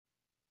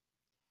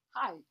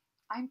Hi,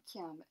 I'm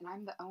Kim, and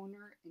I'm the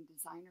owner and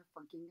designer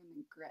for Gingham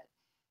and Grit.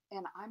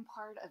 And I'm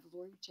part of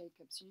Lori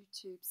Jacobs'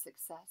 YouTube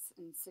Success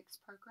in Six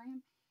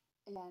program.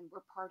 And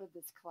we're part of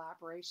this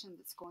collaboration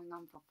that's going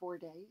on for 4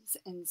 days.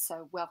 And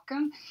so,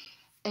 welcome.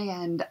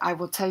 And I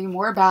will tell you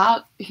more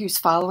about who's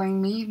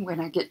following me when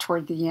I get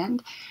toward the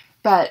end.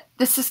 But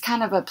this is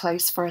kind of a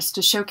place for us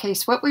to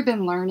showcase what we've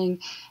been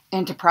learning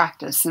and to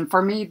practice. And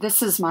for me,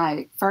 this is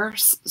my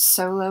first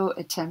solo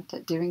attempt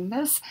at doing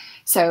this.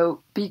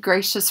 So be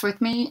gracious with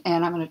me,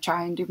 and I'm going to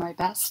try and do my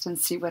best and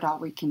see what all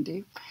we can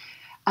do.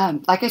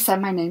 Like I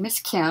said, my name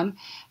is Kim,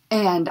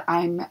 and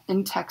I'm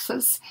in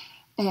Texas,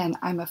 and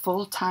I'm a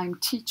full-time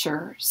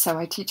teacher. So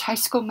I teach high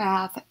school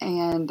math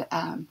and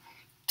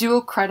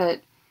dual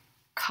credit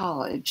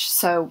college.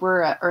 So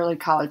we're at early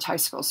college high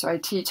school. So I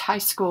teach high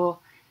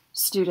school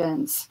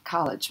students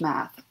college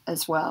math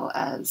as well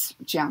as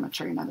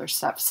geometry and other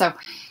stuff. So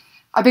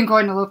I've been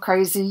going a little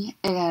crazy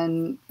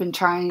and been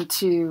trying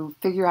to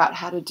figure out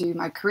how to do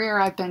my career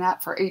I've been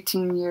at for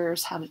 18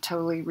 years, how to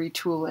totally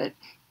retool it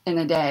in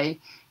a day.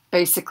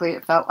 Basically,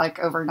 it felt like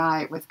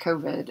overnight with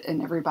COVID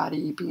and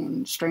everybody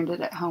being stranded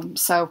at home.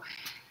 So,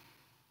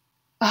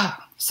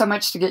 so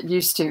much to get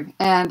used to.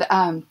 And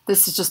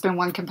this has just been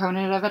one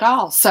component of it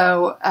all.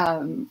 So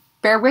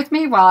bear with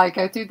me while I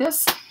go through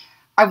this.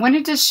 I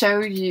wanted to show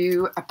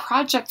you a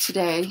project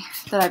today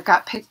that I've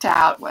got picked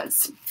out.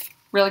 Was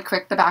really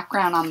quick, the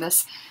background on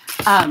this.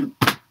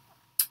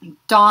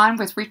 Dawn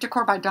with Reef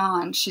Decor by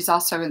Dawn, she's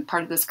also in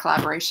part of this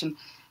collaboration,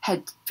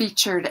 had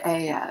featured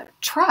a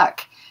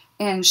truck,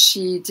 and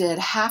she did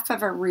half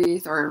of a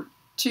wreath, or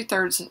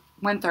 2/3,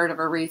 1/3 of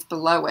a wreath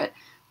below it.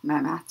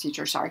 My math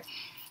teacher, sorry.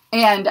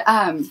 And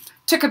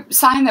took a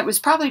sign that was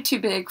probably too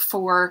big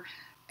for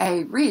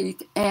a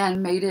wreath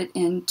and made it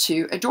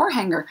into a door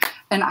hanger.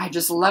 And I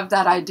just loved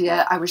that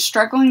idea. I was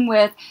struggling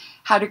with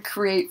how to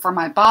create for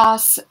my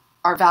boss,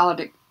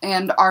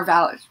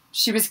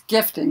 she was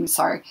gifting,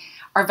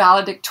 our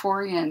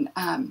valedictorian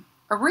a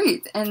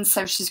wreath. And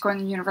so she's going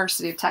to the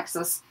University of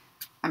Texas.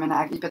 I'm an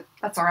Aggie, but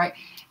that's all right.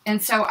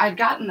 And so I'd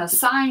gotten the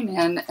sign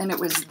in, and it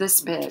was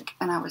this big.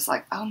 And I was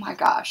like, oh my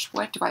gosh,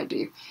 what do I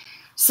do?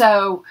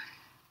 So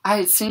I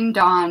had seen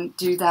Dawn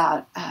do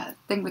that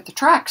thing with the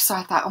truck, so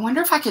I thought, I wonder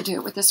if I could do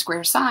it with a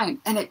square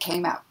sign, and it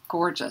came out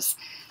gorgeous.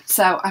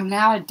 So I'm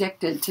now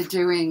addicted to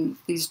doing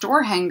these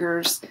door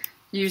hangers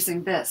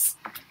using this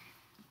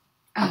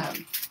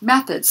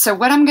method. So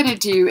what I'm going to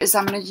do is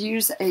I'm going to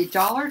use a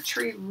Dollar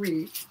Tree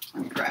wreath.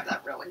 Let me grab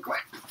that really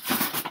quick.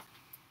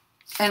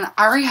 And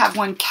I already have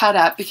one cut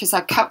up because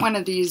I cut one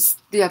of these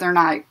the other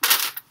night.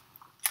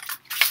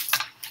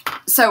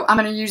 So I'm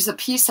going to use a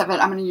piece of it.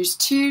 I'm going to use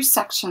 2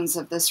 sections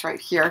of this right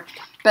here,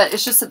 but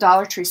it's just a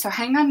Dollar Tree. So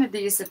hang on to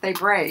these if they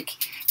break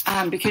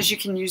because you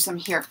can use them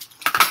here.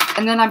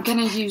 And then I'm going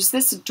to use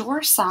this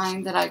door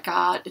sign that I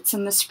got. It's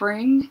in the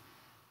spring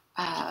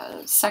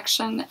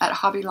section at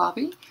Hobby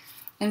Lobby.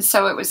 And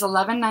so it was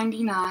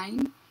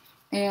 $11.99,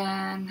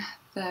 and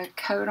the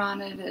code on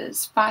it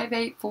is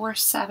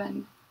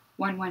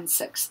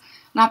 5847116.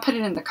 And I'll put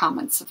it in the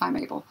comments if I'm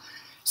able.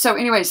 So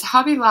anyways,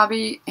 Hobby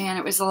Lobby, and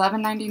it was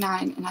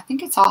 $11.99, and I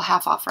think it's all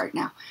half off right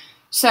now.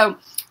 So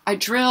I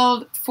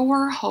drilled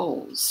 4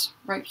 holes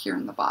right here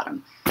in the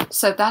bottom.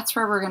 So that's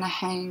where we're going to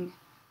hang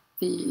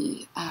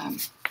the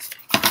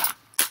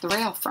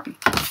rail from.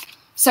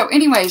 So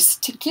anyways,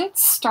 to get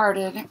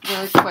started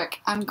really quick,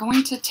 I'm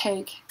going to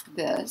take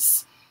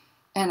this,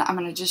 and I'm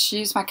going to just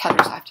use my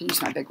cutters. I have to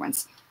use my big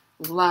ones.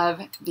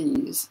 Love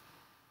these.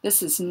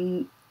 This is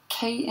KNIPEX.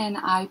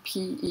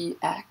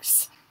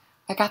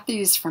 I got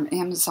these from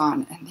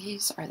Amazon, and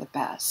these are the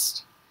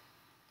best.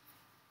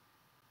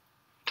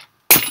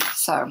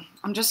 So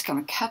I'm just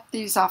going to cut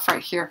these off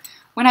right here.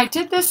 When I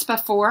did this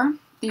before,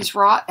 these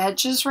raw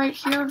edges right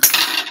here,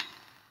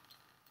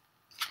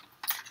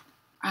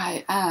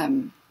 I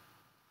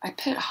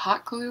put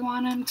hot glue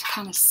on them to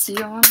kind of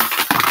seal them.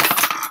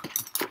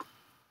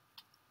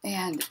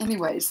 And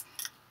anyways,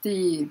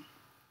 I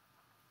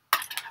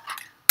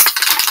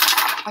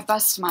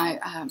busted my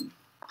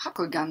hot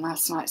glue gun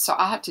last night, so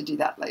I'll have to do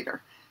that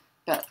later.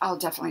 But I'll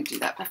definitely do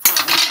that before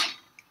I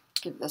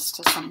give this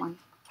to someone.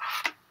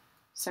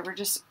 So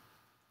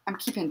I'm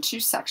keeping 2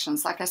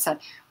 sections, like I said.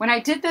 When I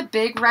did the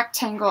big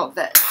rectangle,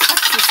 the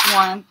Texas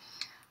one,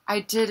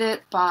 I did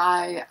it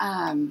by,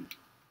 I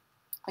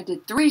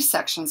did 3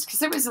 sections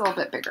because it was a little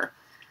bit bigger.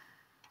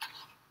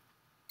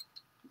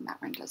 And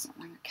that one doesn't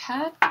want to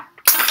cut.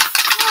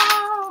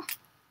 Ah!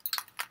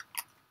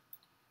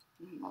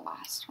 And the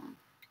last one.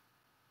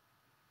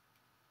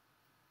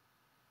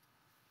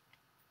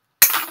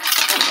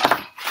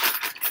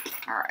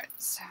 Alright,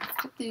 so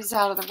put these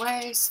out of the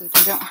way so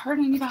they don't hurt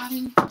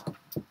anybody. Put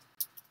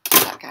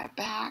that guy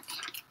back.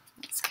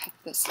 Let's cut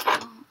this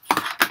off.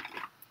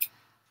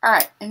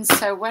 Alright, and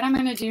so what I'm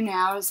going to do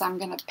now is I'm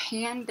going to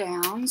pan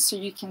down so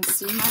you can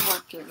see my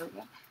work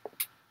area.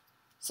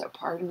 So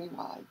pardon me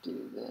while I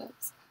do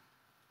this.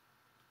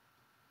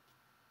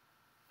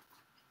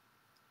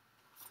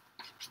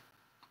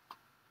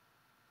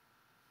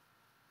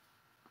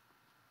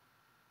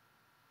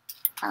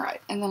 All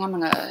right, and then I'm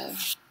going to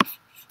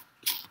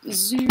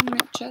zoom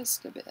it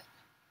just a bit.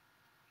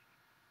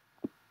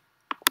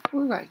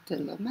 Ooh, I did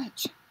a little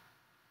much.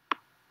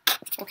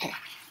 Okay,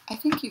 I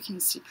think you can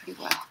see pretty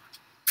well.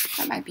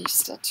 That might be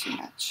still too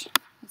much.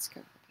 Let's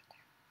go a little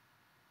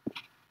bit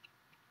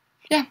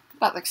there. Yeah,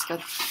 that looks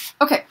good.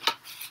 Okay,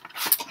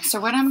 so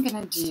what I'm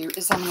going to do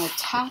is I'm going to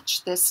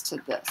attach this to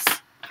this.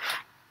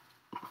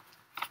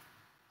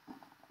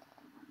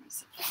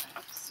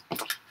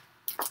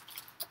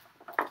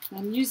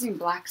 I'm using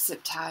black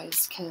zip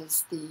ties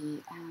because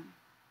the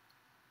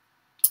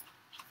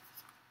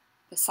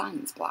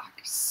sign's black.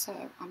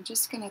 So I'm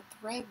just going to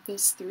thread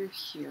this through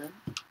here.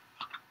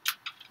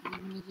 And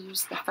I'm going to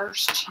use the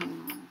first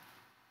channel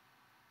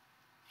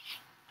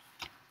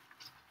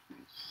right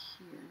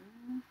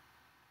here.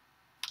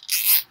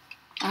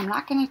 I'm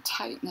not going to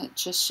tighten it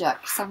just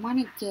yet because I want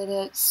to get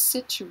it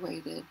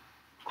situated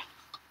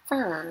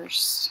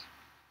first,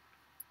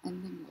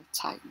 and then we'll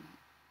tighten it.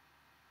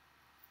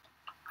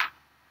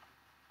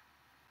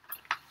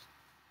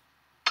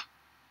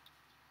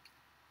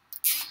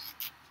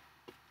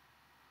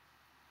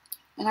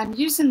 And I'm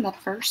using the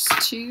first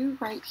two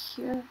right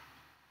here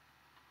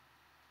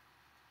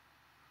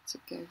to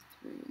go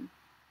through.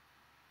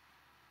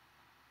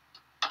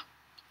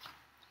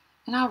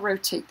 And I'll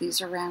rotate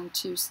these around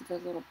too so the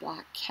little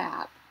black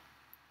cap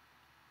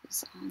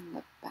is on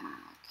the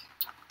back.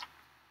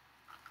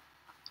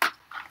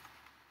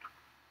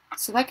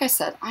 So like I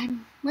said,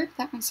 whoop,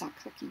 that one's not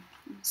clicking.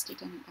 I must have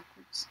done it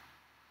backwards.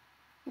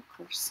 Of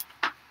course.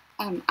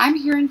 I'm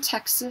here in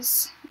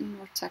Texas, in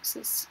North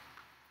Texas.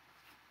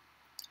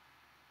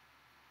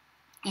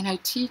 And I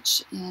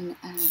teach in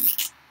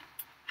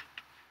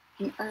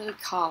early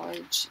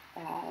college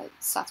at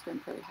South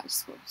Grand Prairie High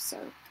School,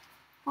 so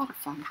a lot of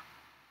fun.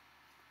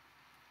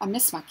 I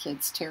miss my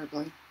kids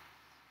terribly.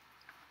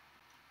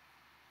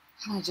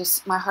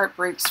 My heart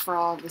breaks for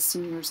all the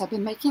seniors. I've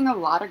been making a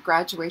lot of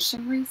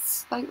graduation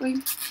wreaths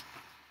lately,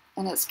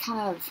 and it's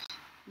kind of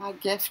my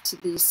gift to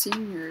these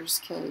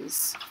seniors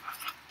because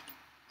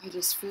I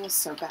just feel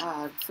so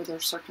bad for their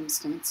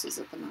circumstances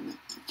at the moment.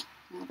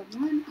 Now the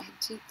one I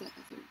did the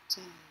other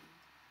day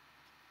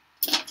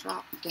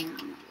dropped down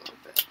a little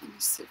bit. Let me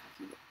see if I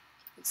can get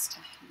this to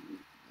hang a little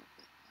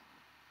bit better.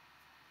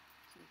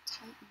 Can I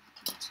tighten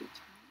that one too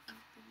tight right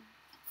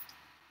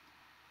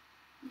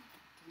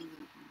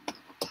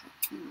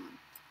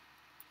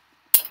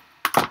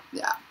there?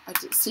 Yeah, I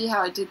did. See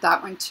how I did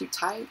that one too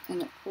tight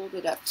and it pulled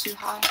it up too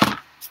high?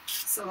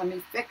 So let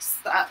me fix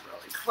that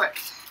really quick.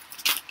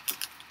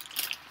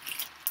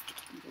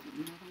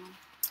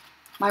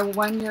 My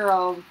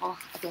 1-year-old, well,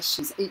 I guess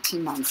she's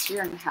 18 months,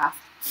 year and a half.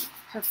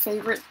 Her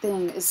favorite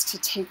thing is to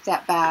take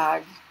that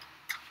bag,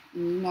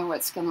 and you know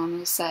what's going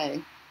to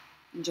say,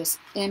 and just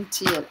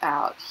empty it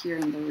out here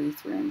in the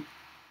wreath room.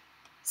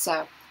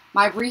 So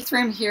my wreath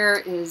room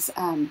here is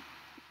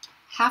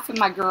half of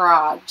my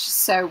garage.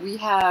 So we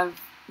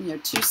have,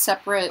 two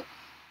separate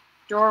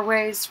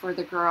doorways for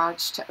the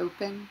garage to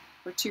open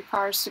for 2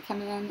 cars to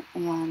come in,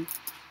 and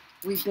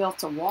we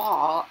built a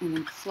wall and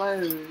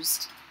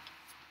enclosed.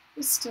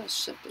 It's still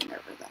shipping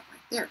over that way.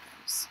 There it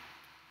goes.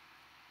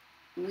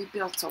 And we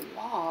built a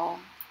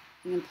wall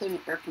and then put an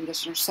air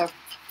conditioner. So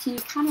can you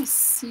kind of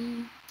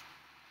see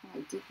how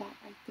I did that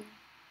right there?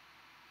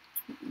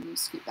 Let me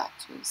scoot back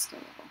to it still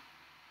a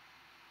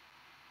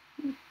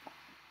little.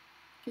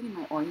 Getting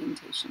my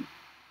orientation.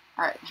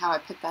 All right, how I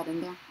put that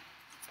in there.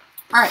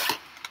 All right,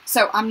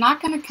 so I'm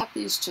not going to cut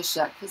these just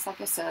yet because,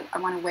 like I said, I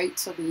want to wait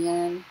till the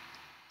end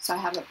so I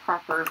have the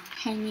proper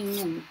hanging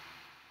and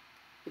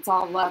it's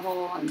all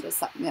level and this,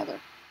 that, and the other.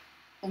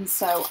 And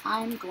so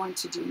I'm going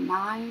to do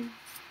 9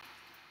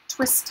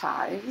 twist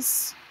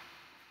ties.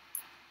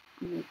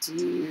 I'm going to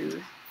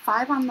do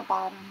 5 on the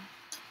bottom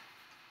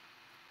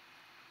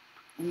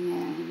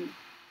and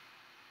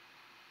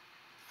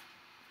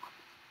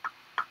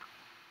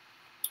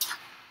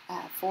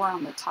 4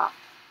 on the top.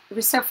 It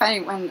was so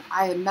funny when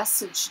I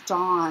messaged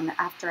Dawn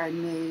after I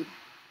made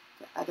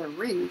the other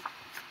wreath,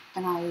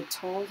 and I had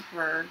told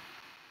her,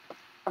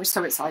 I was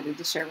so excited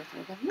to share with her,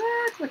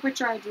 look what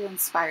your idea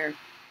inspired.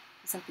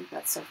 Because I think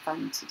that's so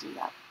fun to do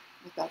that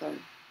with other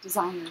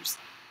designers.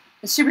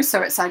 And she was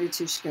so excited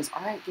too. She goes,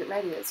 all right, get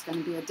ready. It's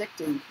going to be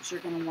addicting because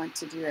you're going to want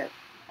to do it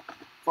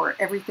for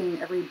everything,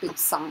 every big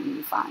sign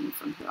you find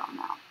from here on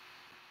out.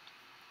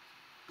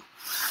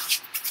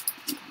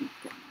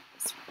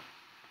 This way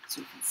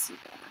so you can see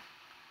better.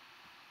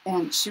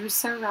 And she was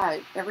so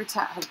right. Every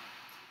time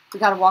we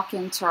got to walk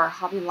into our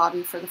Hobby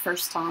Lobby for the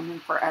first time in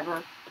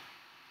forever.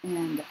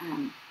 And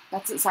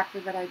that's exactly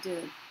what I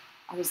did.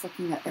 I was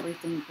looking at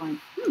everything going,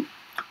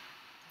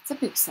 that's a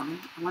big sign.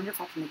 I wonder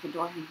if I can make a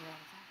door hanger out of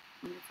that.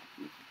 I wonder if I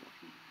can make a door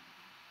hanger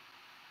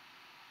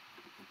out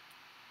of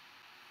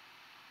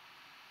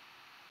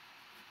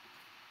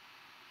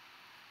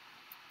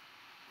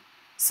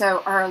that.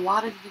 So are a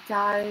lot of you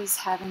guys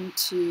having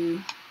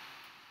to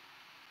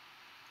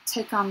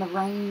take on the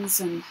reins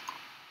and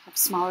have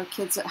smaller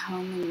kids at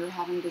home and you're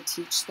having to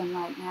teach them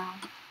right now?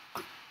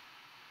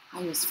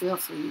 I just feel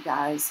for you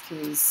guys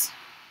because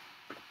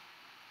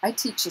I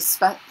teach a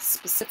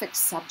specific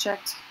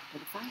subject,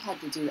 but if I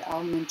had to do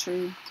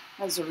elementary,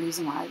 there's a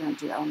reason why I don't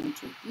do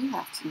elementary. You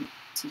have to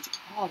teach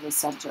all the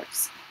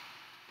subjects,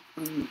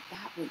 and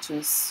that would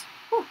just,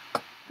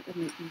 that would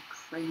make me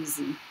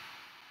crazy.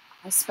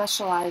 I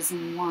specialize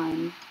in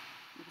one.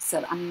 Like I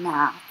said, I'm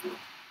math.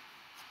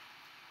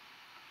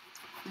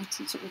 I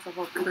teach it with a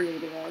little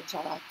creative edge,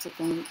 I like to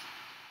think.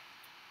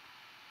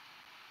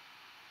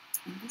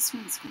 And this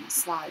one's going to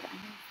slide. I'm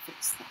going to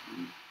fix that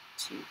one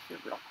too here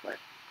real quick.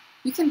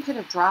 You can put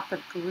a drop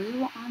of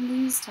glue on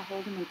these to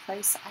hold them in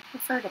place. I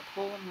prefer to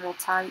pull them real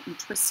tight and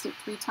twist it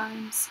 3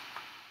 times.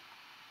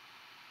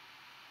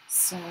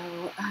 So,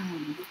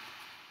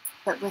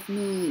 but with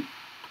me,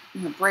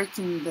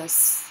 breaking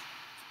this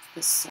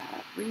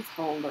wreath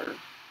holder,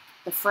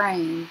 the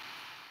frame,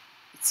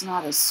 it's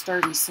not as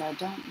sturdy, so I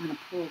don't want to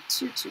pull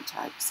too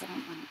tight because I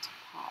don't want it to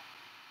pop.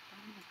 But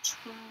I'm going to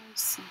try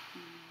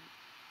something.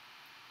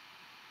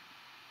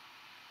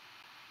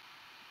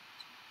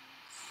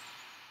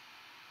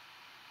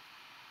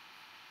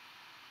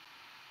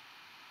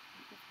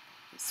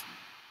 This one.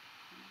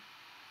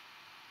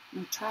 I'm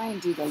going to try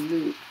and do the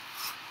loop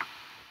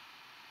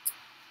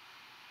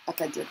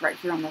like I did right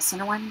here on the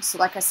center one. So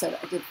like I said,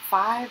 I did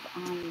 5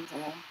 on the,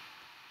 let's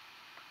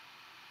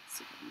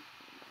see if I can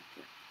put it right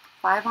here.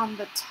 5 on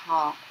the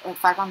top, or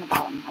 5 on the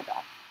bottom, my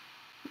bad.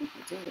 I think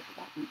I did it,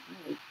 but that went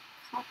really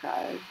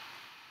cockeyed.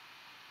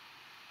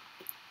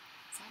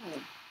 Is that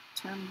a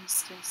term we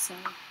still say?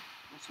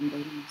 Gosh, I'm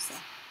dating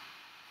myself.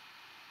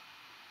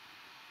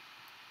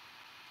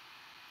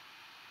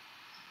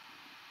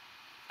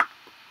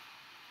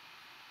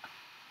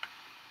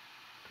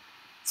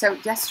 So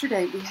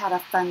yesterday we had a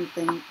fun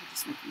thing. I'm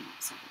just making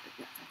that of it.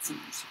 Yeah, that's in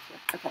there secure.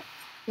 Okay.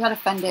 We had a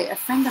fun day. A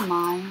friend of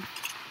mine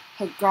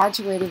had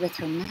graduated with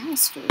her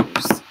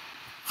master's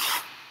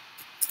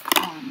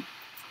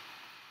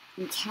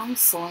in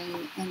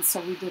counseling, and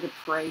so we did a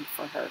parade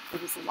for her.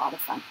 It was a lot of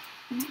fun.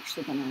 I'm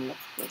actually going to lift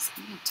this.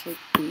 I'm going to take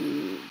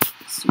the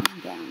zoom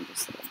down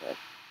just a little bit.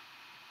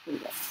 Here we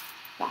go.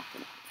 Back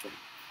it up.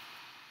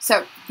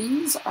 So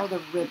these are the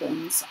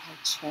ribbons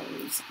I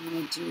chose. I'm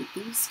going to do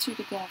these 2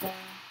 together.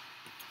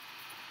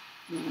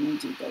 And then I'm going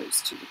to do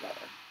those 2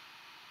 together.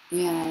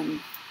 And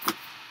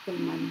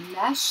then my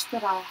mesh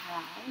that I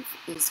have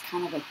is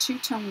kind of a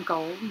 2-tone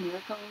gold,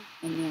 marigold,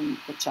 and then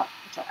the chuck,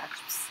 which I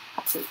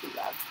absolutely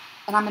love.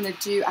 And I'm going to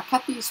do, I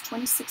cut these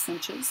 26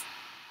 inches,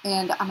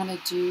 and I'm going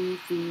to do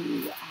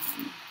the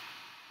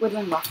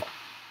Woodland ruffle.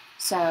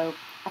 So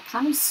I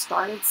kind of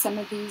started some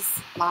of these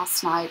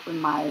last night when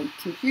my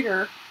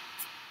computer,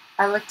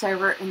 I looked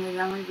over and it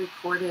only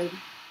recorded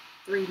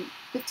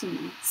 15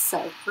 minutes,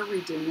 so we're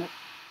redoing it.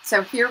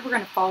 So here we're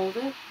going to fold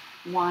it,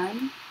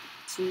 1,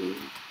 2,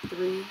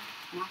 3,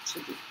 and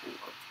actually do 4.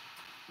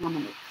 And I'm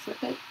going to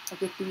flip it. I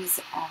get these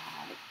at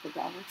the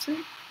Dollar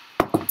Tree.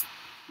 I'm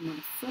going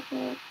to flip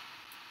it.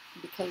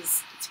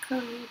 Because it's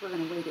curly, we're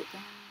going to weight it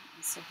down.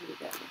 And so here we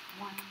go.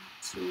 1,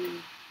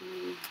 2,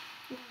 3,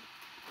 4.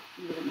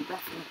 And we're going to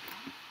ruffle it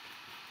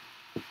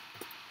up.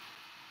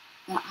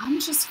 And I'm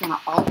just going to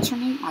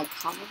alternate my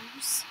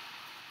colors.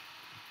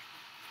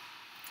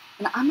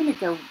 And I'm going to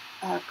go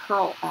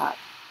curl up.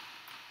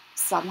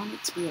 So I want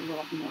it to be a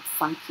little more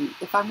funky.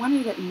 If I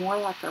wanted it more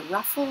like a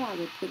ruffle, I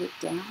would put it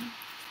down.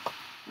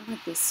 I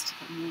want this to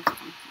be more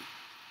funky.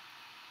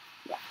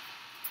 Yeah.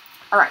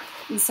 All right.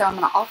 And so I'm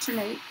going to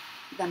alternate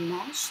the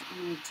mesh.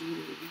 I'm going to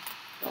do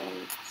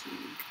gold,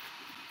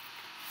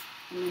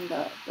 and then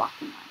the black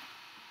and white.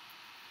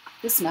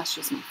 This mesh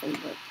is my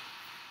favorite.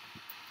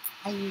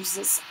 I use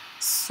this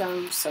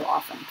so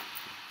often.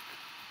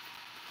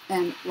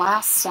 And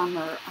last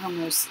summer, I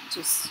almost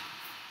just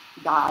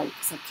died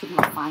because I could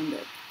not find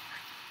it.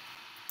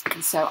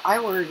 And so I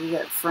ordered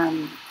it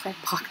from Craig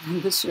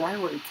Bachman this year. I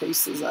ordered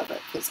cases of it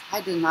because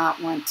I did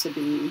not want to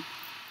be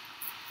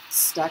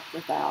stuck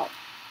without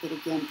it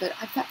again. But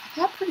I've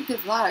had pretty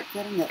good luck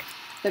getting it.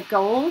 The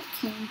gold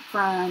came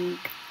from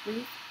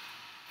Wreath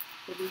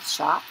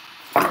shop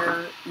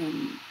here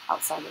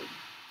outside of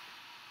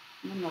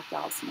North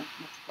Dallas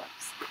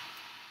Metroplex.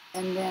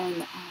 And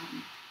then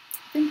I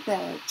think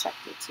they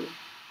checked it too.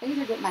 I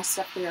either get my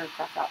stuff there or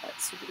craft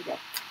outlets. So here we go.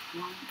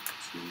 1,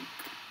 2,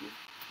 3.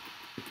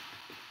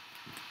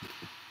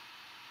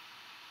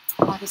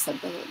 Like I said,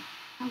 oh,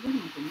 what am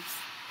I doing?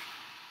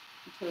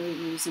 I'm totally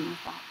losing my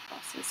thought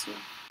process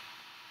here.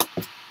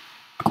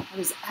 I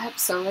was up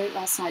so late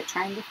last night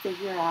trying to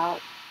figure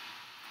out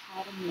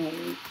how to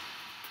make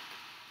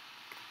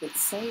it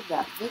save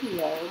that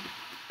video.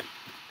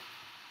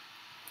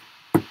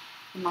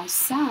 And my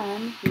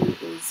son, who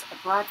is a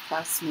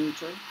broadcast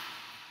major,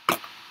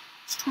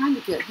 was trying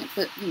to get him,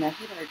 but he'd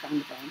already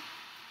gone to bed.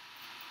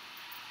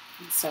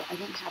 And so I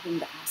didn't have him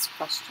to ask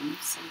questions,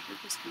 so we're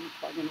just kind of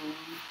plugging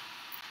along.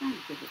 Trying to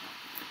get it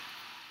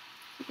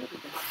out there. There we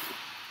go.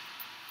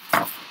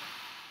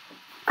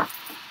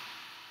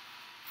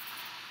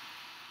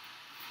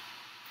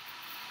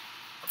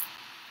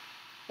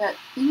 But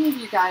any of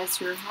you guys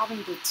who are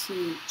having to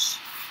teach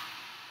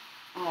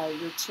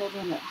your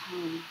children at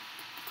home,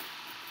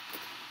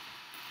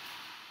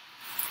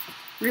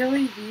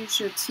 really use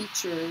your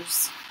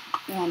teachers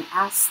and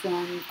ask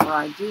them for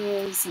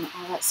ideas and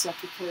all that stuff,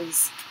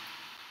 because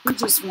we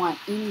just want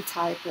any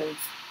type of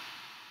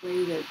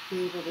way to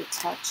be able to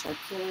touch our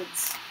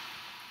kids,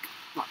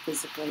 not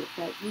physically,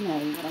 but you know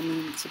what I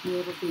mean, to be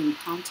able to be in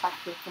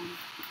contact with them.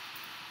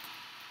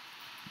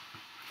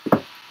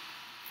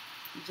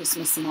 Just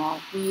miss them all.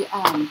 We,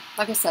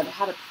 like I said,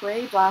 had a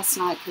parade last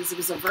night because it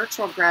was a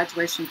virtual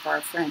graduation for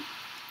our friend.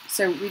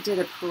 So we did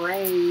a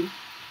parade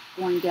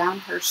going down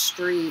her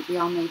street. We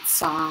all made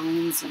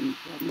signs and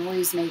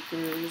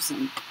noisemakers,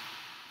 and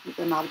I think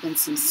there might have been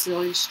some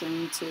silly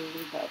string too,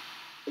 but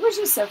it was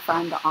just so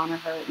fun to honor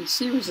her, and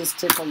she was just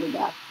tickled to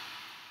death.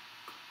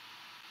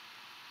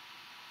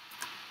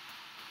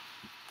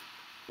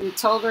 We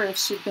told her if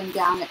she'd been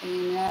down at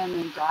A&M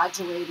and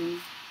graduating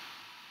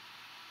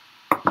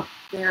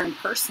there in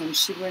person,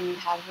 she wouldn't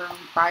have had her own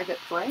private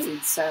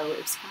parade. So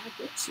it was kind of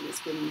good she was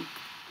getting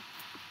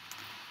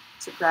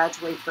to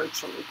graduate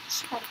virtually, because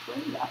she got a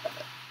parade out of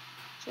it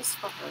just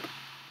for her.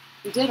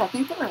 We did. I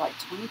think there were like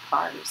 20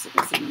 cars. It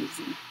was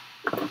amazing.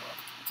 I got a little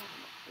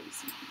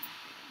crazy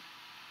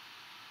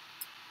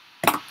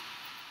on there.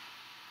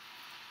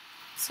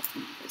 So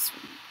I'm gonna this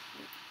one.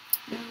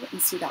 No,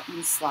 and see that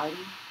one sliding.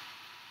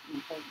 I'm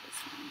gonna hold this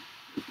one.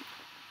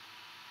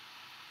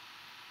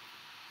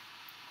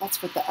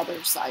 That's what the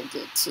other side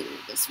did too.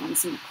 This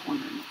one's in the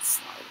corner and it's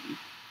sliding.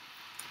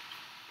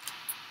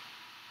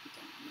 I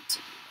don't want it to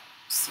do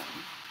that. So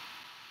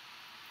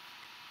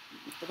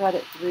thread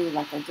it through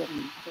like I did on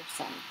the other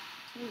side.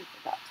 I totally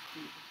forgot to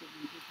come over here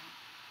and do that.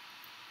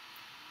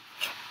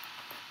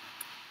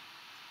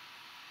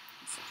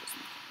 So just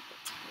make it a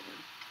bit tighter.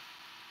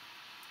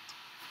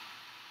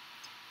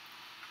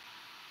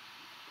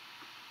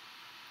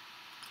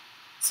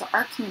 So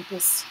our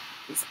campus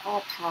is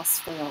all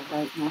pass-fail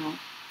right now.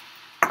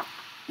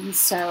 And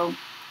so,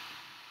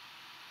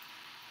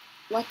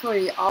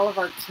 luckily, all of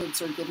our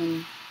kids are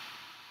getting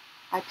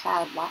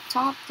iPad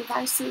laptop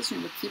devices,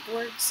 with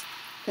keyboards,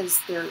 because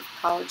they're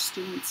college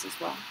students as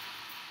well.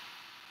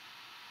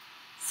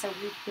 So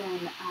we've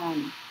been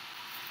able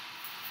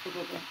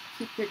to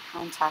keep good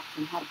contact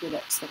and have good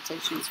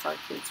expectations for our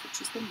kids, which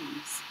has been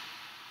nice,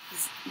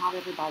 because not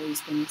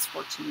everybody's been as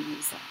fortunate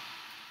as that.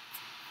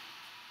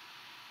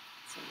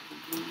 So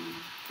 1, 2,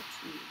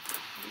 3.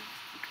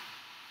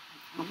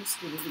 I almost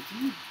did it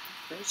again.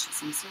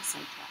 Gracious, I'm so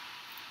sidetracked.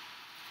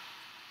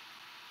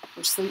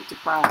 We're sleep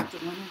deprived,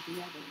 one or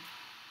the other.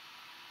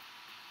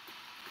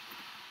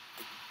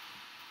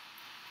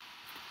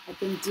 I've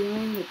been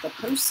dealing with the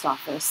post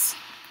office.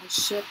 I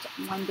shipped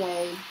one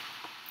day,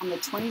 on the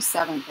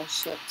 27th, I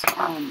shipped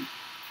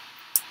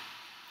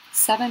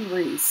 7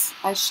 wreaths.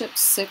 I shipped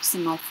 6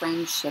 and my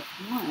friend shipped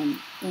 1.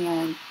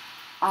 And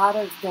out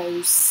of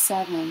those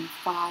 7,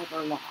 5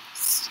 are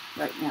lost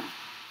right now.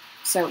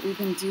 So we've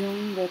been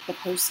dealing with the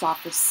post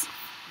office,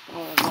 with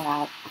all of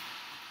that,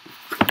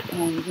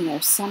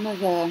 and some of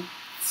the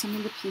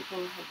people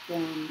have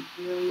been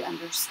really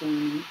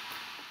understanding,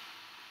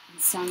 and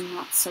some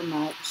not so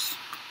much.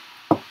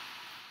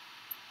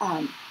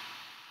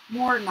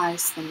 More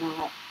nice than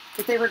not,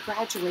 but they were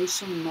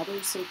graduation and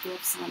Mother's Day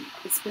gifts, and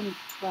it's been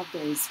 12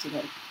 days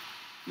today.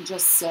 I'm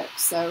just sick,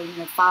 so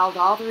filed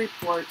all the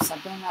reports.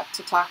 I've been up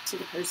to talk to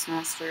the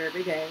postmaster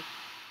every day,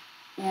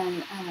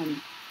 and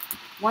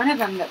one of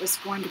them that was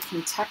going to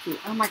Kentucky,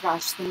 oh my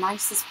gosh, the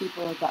nicest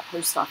people at that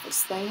post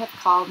office. They have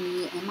called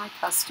me and my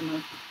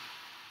customer,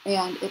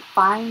 and it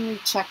finally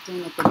checked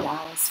in at the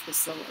Dallas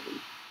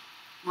facility.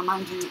 Now,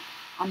 mind you,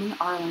 I'm in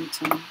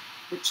Arlington,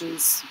 which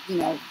is,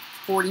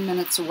 40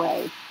 minutes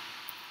away,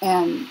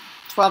 and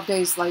 12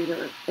 days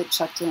later, it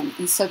checked in.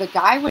 And so the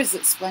guy was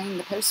explaining,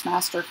 the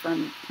postmaster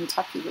from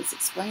Kentucky was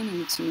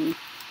explaining to me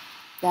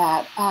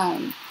that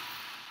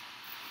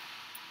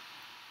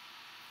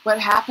what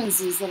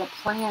happens is that a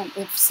plant,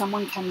 if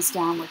someone comes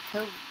down with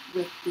COVID,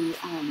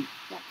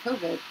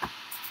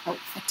 oh,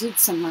 I did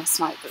some last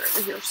night. They're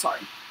over here,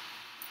 sorry.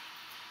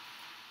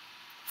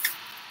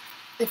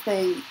 If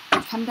they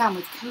come down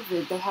with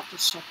COVID, they have to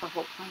shut the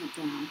whole plant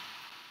down.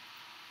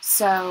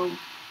 So,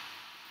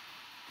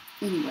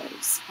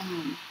 anyways,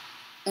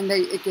 and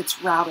it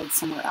gets routed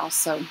somewhere else.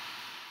 So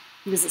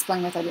he was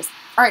explaining what that is.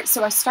 All right,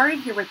 so I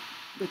started here with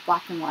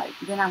black and white.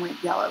 Then I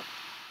went yellow.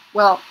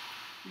 Well,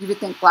 you would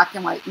think black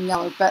and white and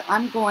yellow, but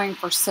I'm going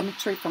for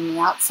symmetry from the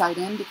outside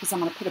in, because I'm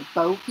going to put a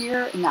bow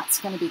here, and that's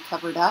going to be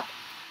covered up.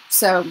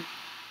 So,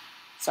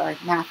 sorry,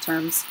 math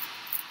terms.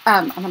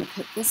 I'm going to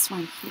put this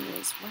one here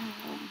as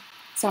well.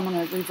 So I'm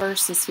going to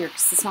reverse this here,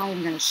 because it's not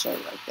even going to show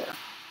right there.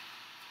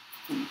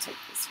 I'm going to take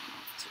this one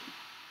off too.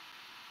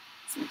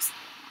 This makes it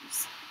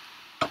nice.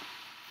 I'm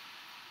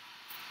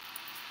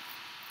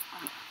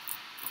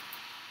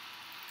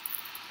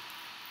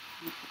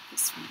going to put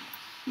this one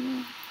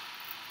here.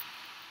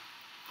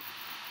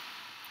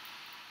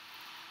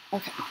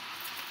 Okay,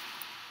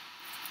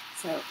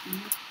 so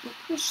we'll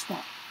push the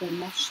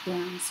mesh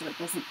down so it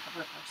doesn't cover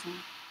our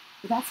sound.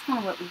 But that's kind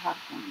of what we have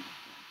going right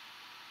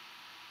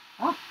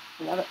there. Oh,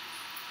 I love it.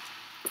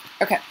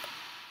 Okay,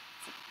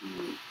 so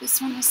move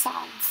this one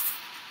aside.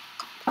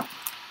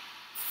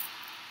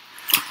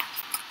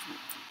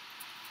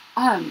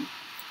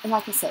 And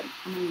like I said,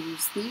 I'm going to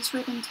use these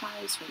ribbon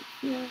ties right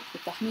here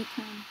with the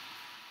honeycomb,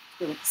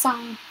 with the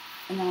sign,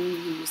 and then I'm going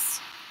to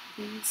use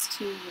these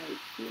two right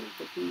here,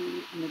 the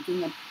bee and the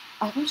gingham.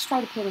 I always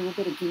try to put a little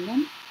bit of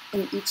gingham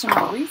in each of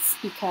my wreaths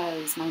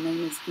because my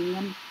name is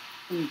Gingham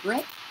and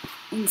Grit,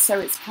 and so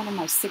it's kind of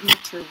my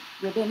signature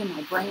ribbon and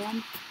my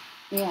brand.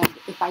 And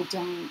if I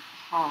don't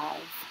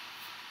have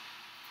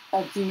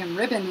a gingham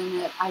ribbon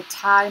in it, I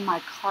tie my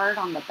card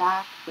on the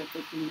back with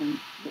the gingham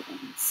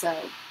ribbon. So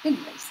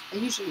anyways, I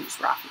usually use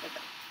ruffle,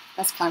 but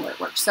that's kind of where it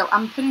works. So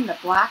I'm putting the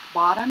black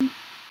bottom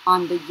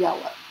on the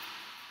yellow.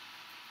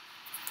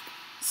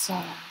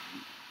 So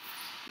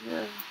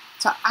here.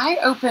 So I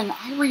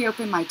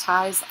reopen my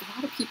ties. A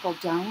lot of people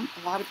don't.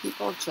 A lot of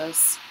people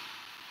just,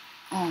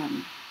 they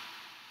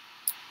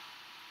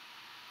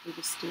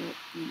just do it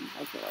in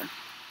regular.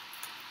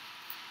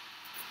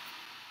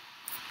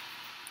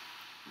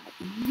 Right,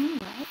 and you know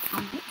what?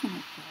 I'm looking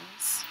at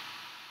this,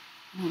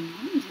 and I'm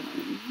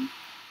wondering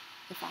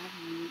if I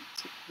need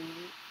to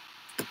put,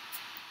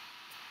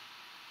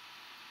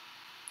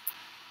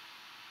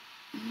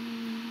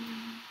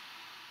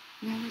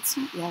 no, it's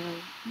not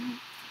yellow. No.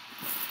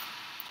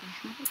 Do I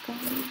have it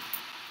going?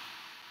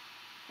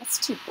 That's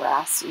too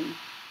brassy.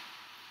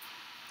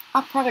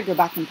 I'll probably go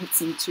back and put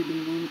some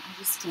tubing in. I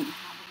just didn't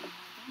have it in my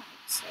bag,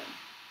 so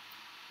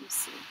let's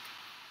see.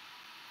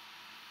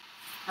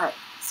 All right,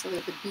 so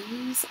the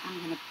bees I'm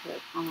going to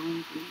put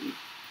on the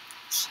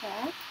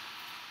check.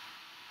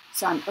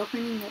 So I'm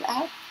opening it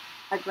up.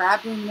 I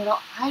grab in the middle.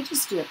 I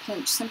just do a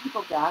pinch. Some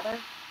people gather.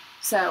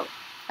 So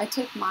I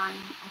take mine,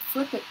 I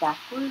flip it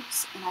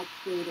backwards, and I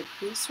create a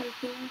crease right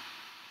there,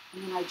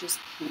 and then I just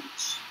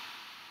pinch.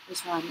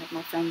 There's one that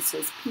my friend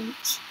says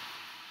pinch.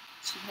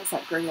 She has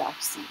that great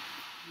accent.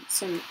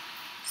 So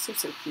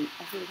cute.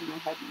 I hear it in my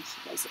head when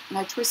she does it. And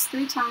I twist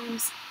 3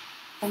 times,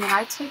 and then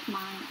I take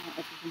mine, I don't know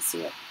if you can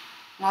see it,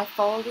 and I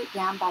fold it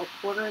down about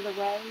 1/4 of the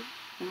way,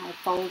 and I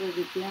fold it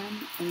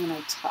again, and then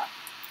I tuck.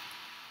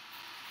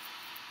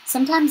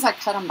 Sometimes I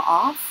cut them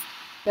off,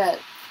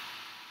 but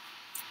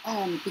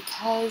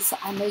because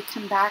I may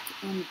come back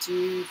and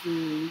do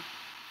the,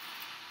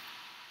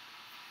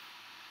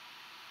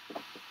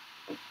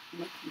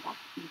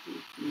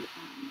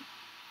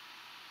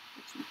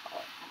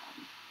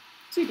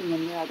 tubing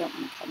in there, I don't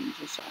want to cut them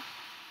just yet.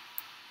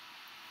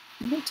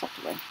 And they're tucked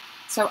away.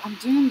 So I'm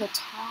doing the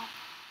top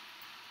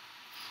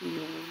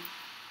here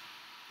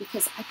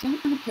because I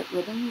don't want to put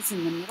ribbons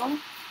in the middle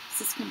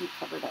because it's going to be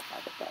covered up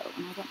by the bow,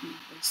 and I don't want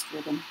to waste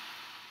ribbon.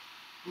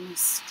 I'm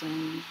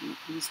stingy when it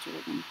comes to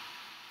ribbon.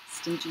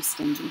 Stingy.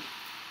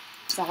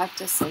 So I like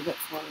to save it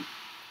for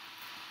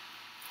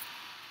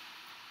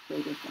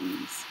greater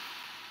things.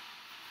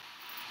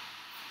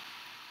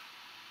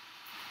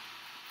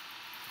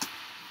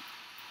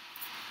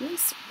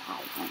 This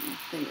wild one right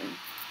there,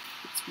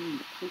 it's going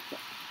to poke it.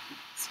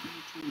 So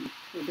I'm trying to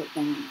curve it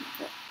down a little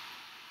bit.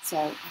 So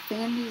I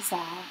fan these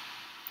out.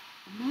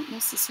 I'm not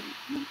necessarily,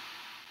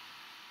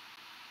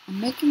 I'm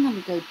making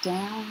them go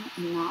down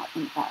and not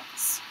an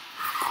X.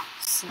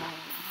 So I'm going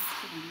to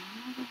put another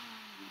one right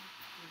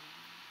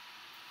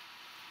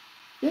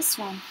here. This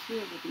one here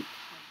will be covered.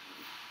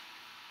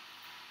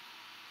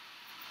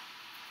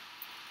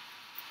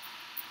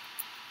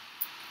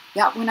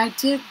 Yeah, when I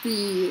did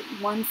the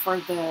one for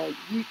the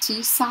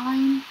UT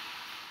sign,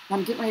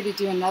 I'm getting ready to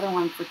do another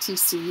one for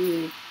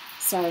TCU.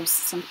 So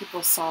some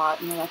people saw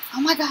it and they're like,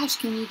 oh my gosh,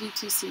 can you do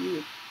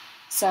TCU?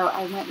 So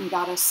I went and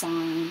got a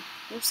sign.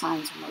 Their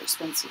signs are more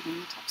expensive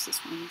than the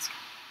Texas ones.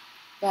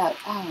 But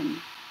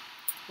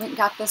went and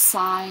got the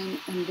sign,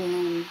 and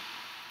then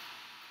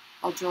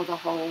I'll drill the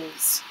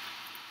holes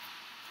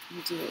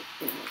and do it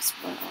there as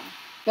well.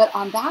 But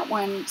on that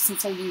one,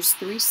 since I used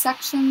 3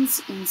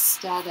 sections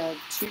instead of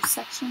 2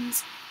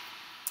 sections,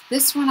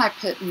 this one I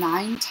put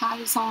 9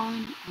 ties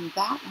on, and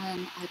that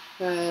one I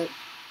put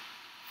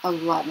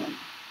 11.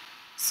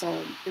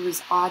 So it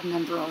was odd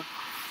number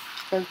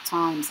both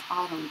times,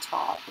 odd on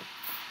top.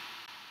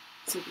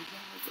 So the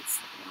yellow gets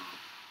the black.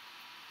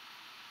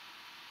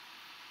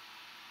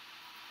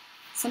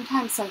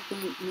 Sometimes I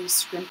think me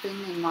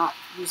scrimping and not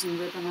using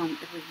ribbon on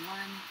every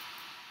one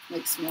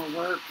makes more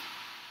work.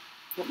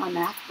 But my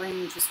math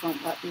brain just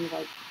won't let me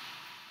like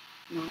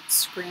not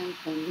scrimp,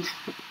 and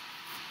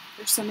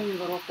there's so many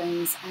little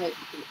things.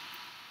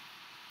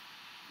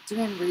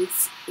 Doing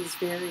wreaths is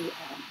very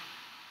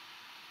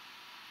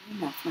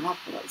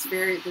mathematical. It's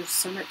there's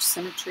so much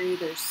symmetry.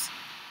 There's,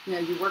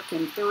 you work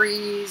in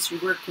 3s, you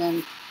work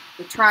in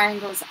the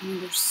triangles. I mean,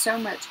 there's so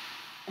much.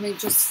 I mean,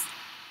 just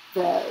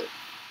the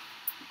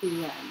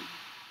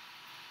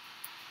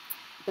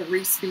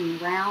wreaths being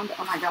round.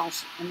 Oh my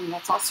gosh! I mean,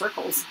 that's all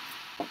circles.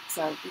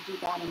 So we do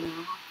that in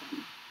math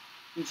and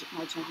in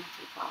my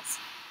geometry class.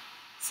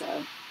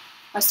 So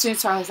my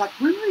students are always like,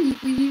 when will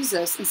we use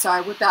this? And so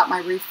I whip out my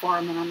wreath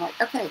form, and I'm like,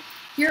 okay,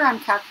 here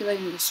I'm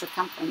calculating the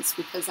circumference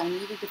because I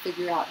needed to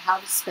figure out how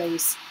to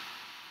space,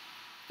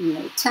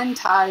 10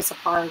 ties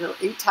apart or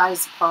 8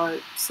 ties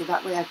apart, so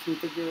that way I can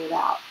figure it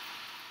out.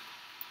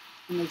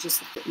 And they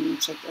just look at me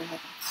and shake their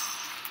head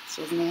like,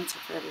 she has an answer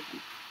for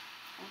everything.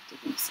 like to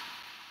think so.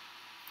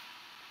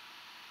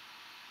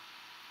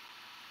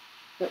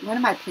 But one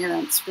of my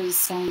parents was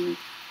saying,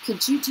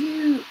 could you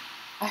do,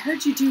 I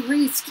heard you do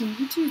wreaths, can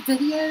you do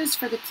videos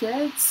for the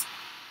kids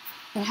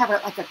and have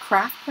it like a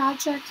craft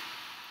project?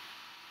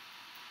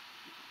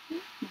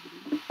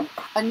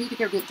 I need to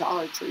go get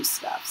Dollar Tree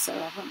stuff, so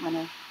I wouldn't want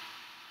to,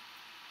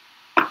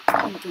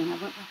 again, I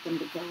wouldn't want them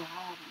to go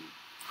out.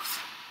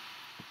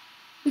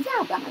 But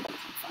yeah, that might be kind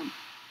of fun.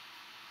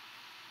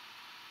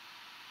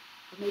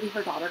 Or maybe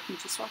her daughter can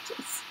just watch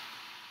this.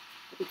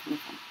 That'd be kind of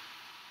fun.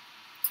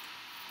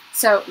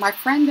 So my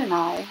friend and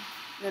I,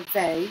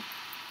 Reve,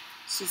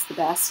 she's the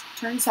best.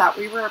 Turns out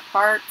we were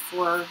apart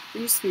we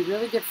used to be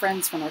really good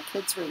friends when our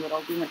kids were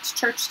little. We went to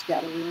church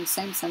together. We were in the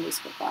same Sunday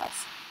school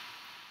class.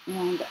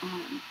 And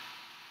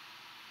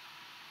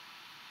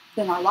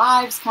then our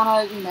lives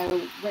kind of,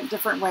 went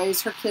different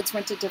ways. Her kids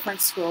went to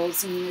different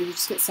schools, and, you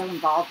just get so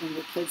involved in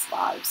your kids'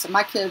 lives. So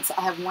my kids,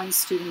 I have one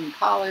student in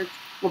college.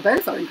 Well,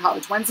 both are in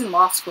college. One's in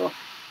law school,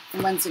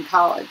 and one's in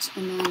college.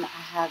 And then I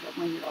have a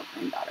 1-year-old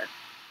granddaughter.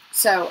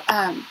 So,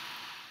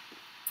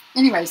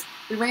 anyways,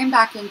 we ran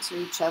back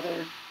into each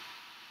other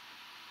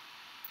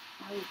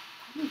probably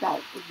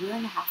about a year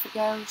and a half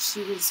ago.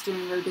 She was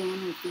doing Rodin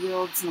in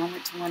Fields, and I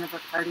went to one of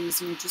her parties,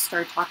 and we just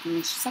started talking to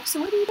me. She's like,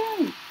 so what are you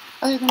doing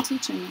other than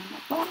teaching? And I'm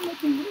like, well, I'm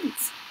making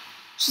wreaths.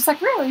 She's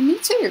like, really? Me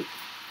too.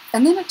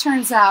 And then it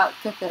turns out,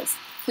 get this,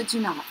 kid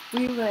you not,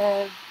 we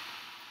live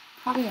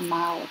probably a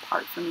mile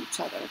apart from each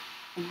other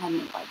and had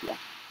no idea.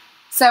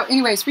 So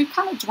anyways, we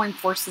kind of joined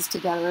forces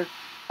together,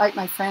 like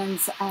my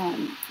friends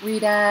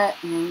Rita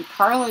and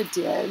Carla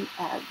did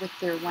with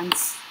their I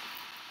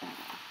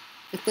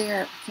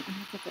can't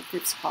remember what that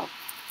group's called.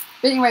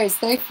 But anyways,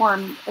 they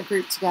formed a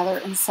group together.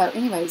 And so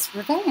anyways,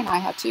 Reve and I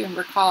had too, and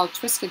we're called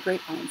Twisted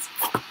Grapevines.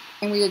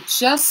 And we had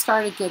just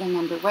started getting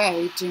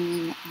underway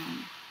doing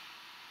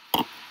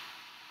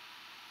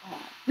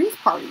wreath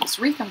parties,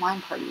 wreath and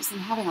wine parties,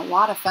 and having a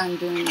lot of fun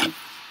doing them.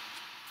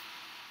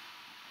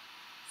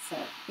 So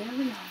there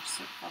we are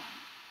so far.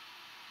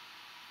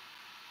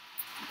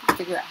 I can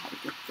figure out how to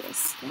get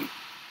this thing.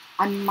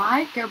 I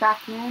might go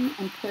back in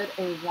and put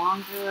a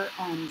longer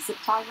zip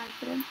tie right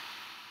there.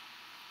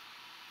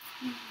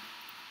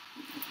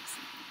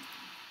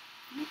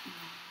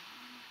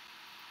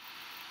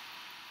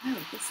 Oh,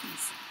 this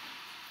one's.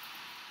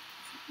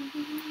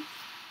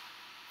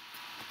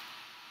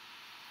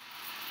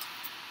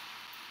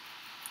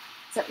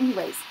 So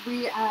anyways,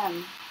 we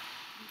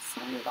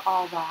started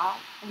all that,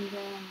 and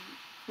then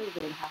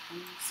COVID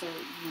happened, so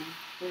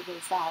there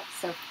goes that.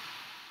 So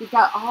we've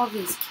got all of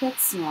these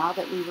kits now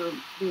that we were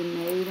being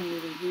made and we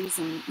were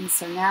using, and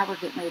so now we're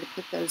getting ready to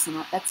put those in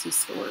our Etsy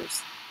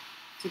stores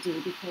to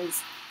do,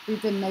 because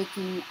we've been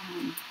making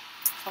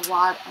a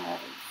lot of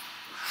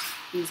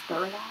these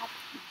burlap.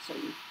 I'll show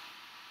you.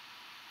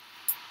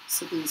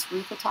 So these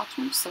wreath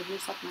attachments. So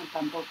here's like my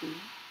bumblebee.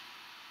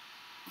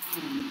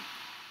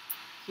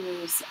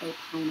 Here's a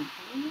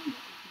pineapple.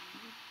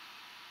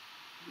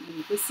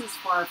 And this is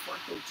for our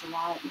 4th of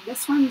July. And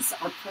this one's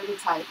our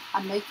prototype.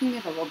 I'm making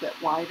it a little bit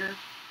wider,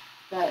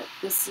 but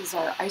this is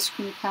our ice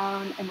cream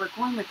cone, and we're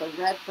going with a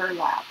red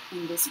burlap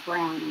in this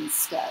brown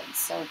instead.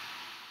 So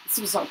this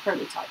was our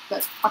prototype,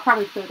 but I'll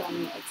probably put it on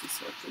the Etsy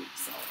store too,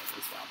 sell it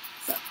as well.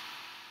 So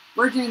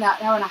we're doing that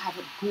now, and I have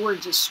a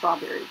gorgeous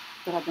strawberry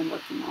that I've been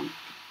working on.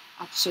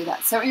 I'll show you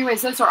that. So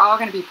anyways, those are all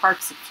going to be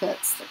parts of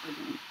kits that we're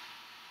doing.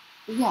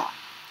 But yeah,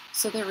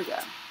 so there we go.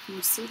 Can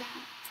you see that?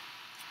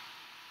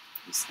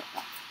 Let me step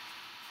back.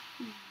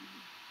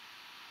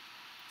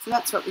 So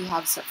that's what we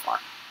have so far.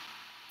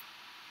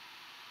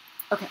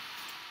 Okay,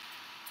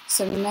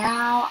 so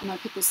now I'm going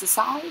to put this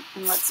aside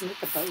and let's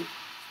make a bow.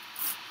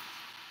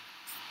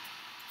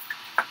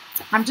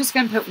 I'm just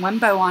going to put one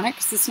bow on it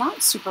because it's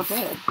not super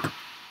big.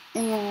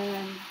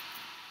 And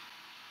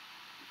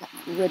got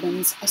my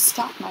ribbons. I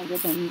stock my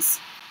ribbons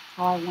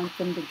how I want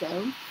them to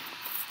go.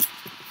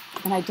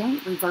 And I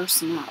don't reverse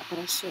them out, but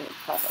I should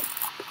probably.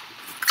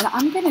 And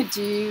I'm going to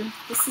do,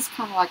 this is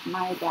kind of like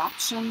my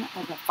adaptation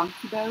of a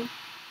funky bow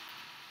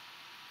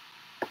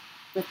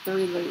with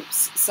 3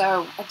 loops.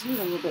 So I do it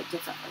a little bit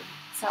differently.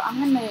 So I'm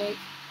going to make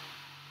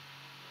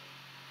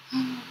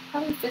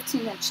probably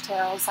 15-inch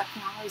tails. I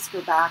can always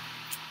go back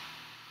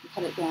and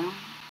cut it down.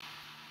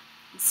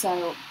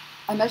 So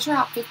I measure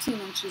out 15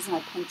 inches and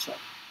I pinch it.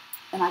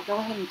 And I go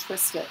ahead and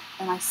twist it.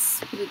 And I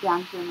put it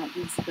down here in my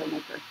Easy Bow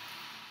Maker.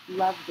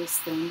 Love this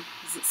thing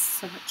because it's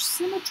so much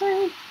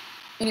symmetry.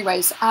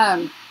 Anyways,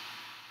 I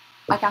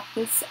got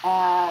this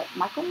at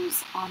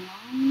Michael's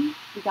online.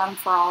 We got them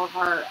for all of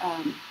our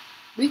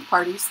wreath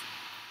parties,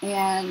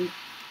 and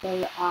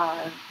they are,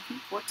 I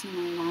think,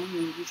 $14.99, and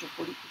you use your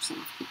 40%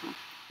 off coupon.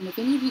 And if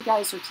any of you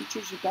guys are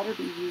teachers, you better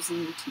be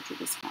using your teacher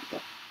discount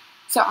code.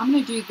 So I'm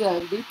going to do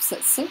the loops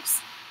at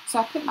 6. So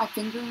I put my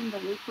finger in the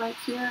loop right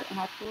here, and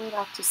I pull it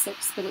out to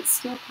 6, but it's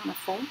still kind of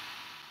full.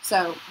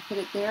 So I put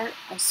it there,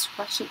 I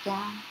squash it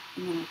down,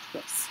 and then I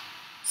twist.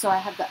 So I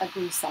have the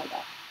ugly side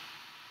up.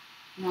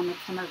 And I'm going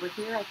to come over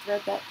here, I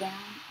thread that down,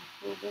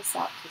 I pull this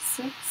out to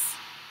 6.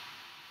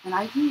 And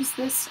I use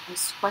this, I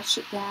squash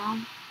it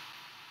down,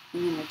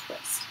 and then I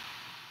twist.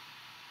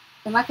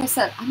 And like I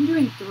said, I'm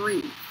doing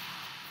 3.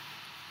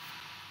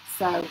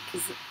 So,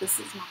 because this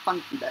is my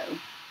funky bow.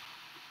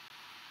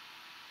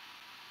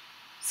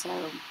 So,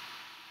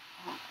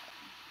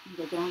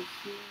 go down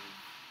here,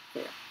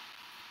 there.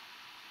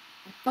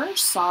 I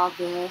first saw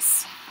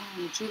this,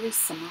 Julie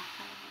Samaka.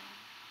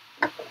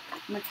 I'm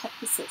going to cut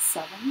this at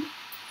 7.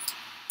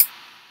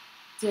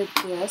 Did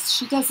this.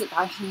 She does it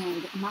by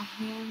hand, and my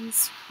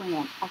hands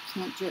cramp. I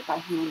can't do it by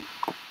hand.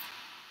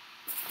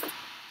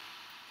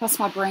 Plus,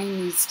 my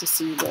brain needs to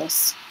see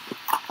this.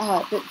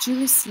 But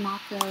Julie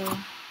Samako,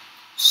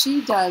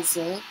 she does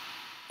it,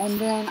 and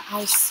then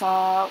I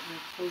saw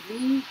where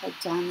Chloe had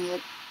done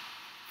it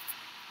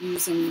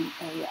using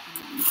a, yeah,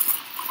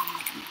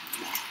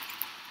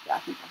 I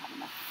think I have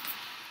enough.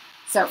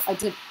 So I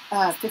did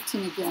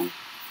 15 again.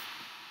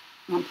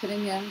 And I'm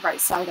putting in right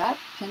side up,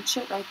 pinch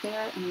it right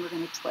there, and then we're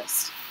going to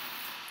twist.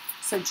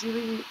 So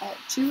Julie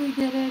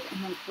did it,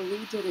 and then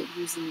Chloe did it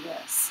using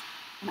this.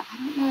 And I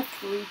don't know if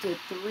Chloe did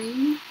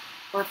 3,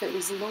 or if it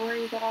was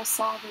Lori that I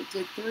saw that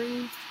did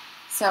 3.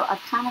 So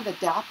I've kind of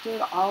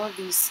adapted all of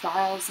these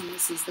styles, and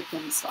this is the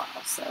pin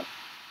style. So,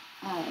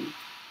 I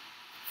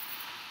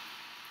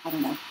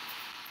don't know.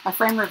 My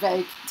frame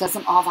reveille does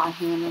them all by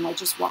hand, and I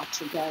just watch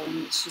her go,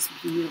 and it's just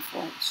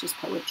beautiful. It's just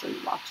poetry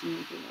watching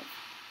her do it.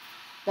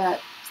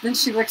 But then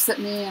she looks at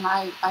me, and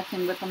I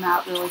can whip them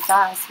out really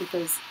fast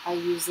because I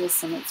use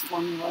this, and it's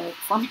formulaic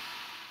for me.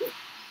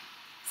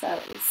 So,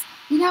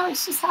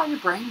 it's just how your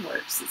brain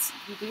works.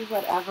 You do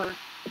whatever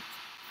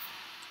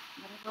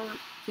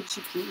gives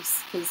you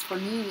peace. Because for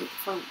me,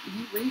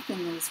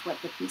 wreathing is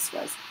what the peace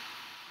was.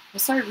 I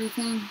started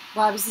wreathing,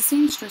 well, I was a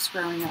seamstress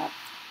growing up.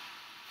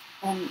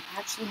 And I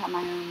actually had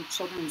my own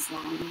children's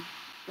line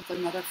with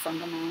another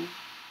friend of mine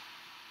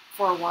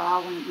for a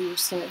while when we were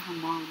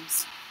stay-at-home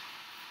moms.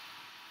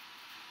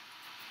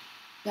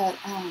 But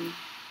you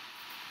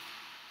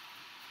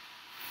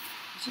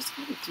just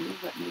got to do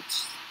what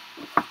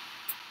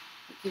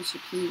gives you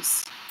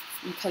peace.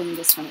 I'm cutting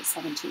this one at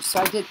 7 too. So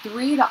I did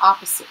 3 the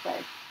opposite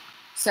way.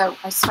 So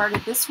I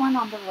started this one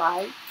on the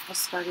right. I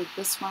started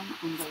this one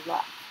on the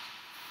left.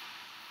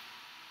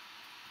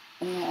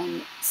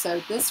 And so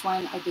this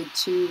one I did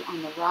 2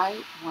 on the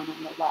right, 1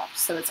 on the left.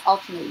 So it's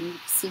alternating. You can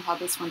see how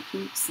this one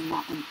peaks and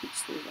that one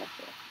peaks through right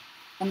there.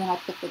 And then I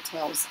put the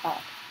tails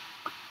up.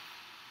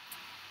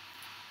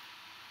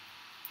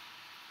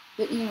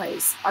 But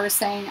anyways, I was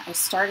saying I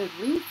started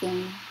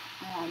wreathing.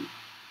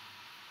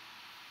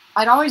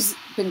 I'd always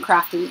been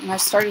crafty, and I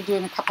started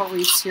doing a couple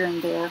wreaths here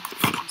and there.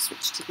 I'll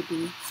switch to the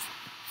bee.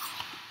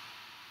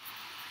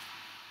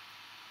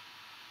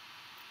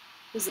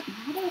 Does it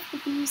matter if the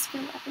bees go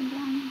up and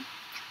down?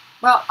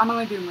 Well, I'm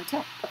only doing my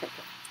tail. Okay,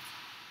 good.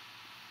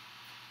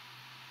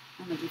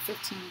 I'm going to do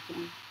 15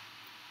 again.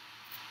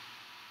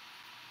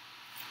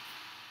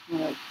 I'm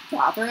going to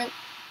gather it,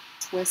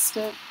 twist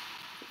it,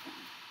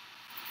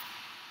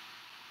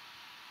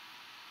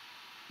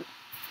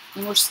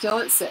 and we're still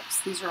at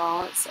 6. These are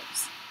all at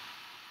 6.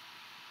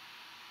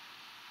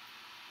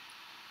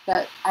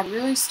 But I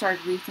really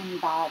started wreathing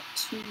about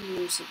 2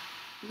 years,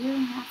 a year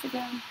and a half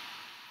ago.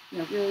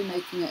 Really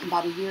making it. And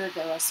about a year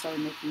ago, I started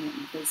making it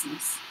in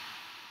business.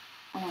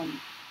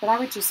 But I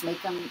would just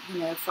make them,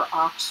 for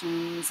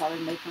auctions. I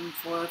would make them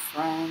for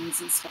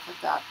friends and stuff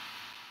like that.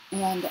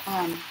 And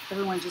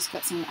everyone just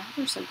kept saying, oh,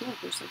 they're so good,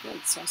 they're so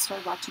good. So I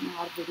started watching a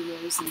lot of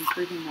videos and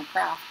improving my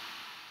craft.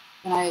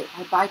 And I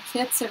buy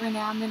kits every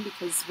now and then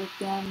because with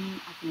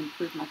them, I can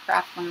improve my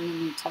craft, learn a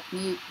new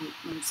technique,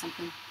 learn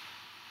something.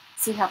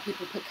 See how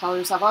people put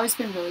colors. I've always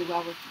been really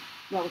well with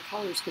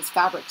colors because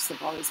fabrics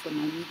have always been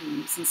my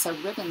mediums. And so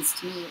ribbons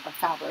to me are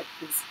fabric,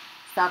 because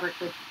fabric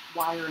with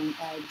wire and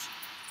edge.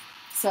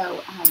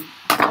 So I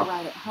feel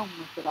right at home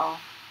with it all.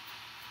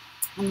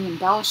 And the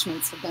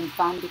embellishments have been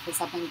fun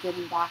because I've been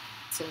getting back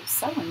to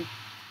sewing,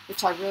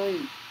 which I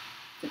really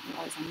didn't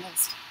realize I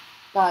missed.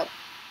 But,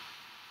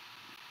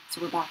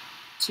 so we're back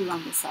 2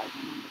 on this side,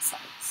 1 on this side.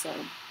 So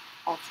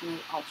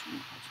alternate,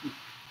 alternate, alternate.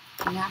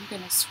 And now I'm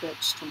going to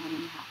switch to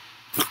 1.5.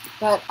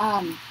 But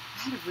I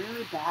had a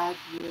really bad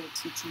year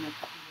teaching a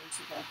couple years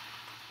ago.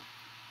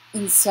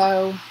 And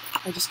so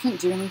I just couldn't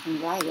do anything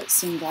right. It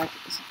seemed like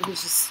it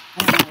was just,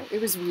 I don't know,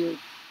 it was weird.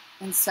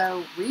 And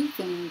so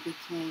wreathing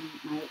became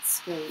my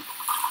escape.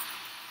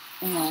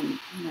 And,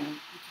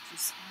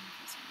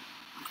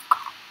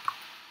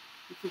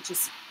 you could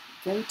just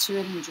go to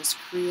it and just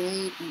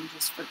create and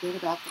just forget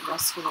about the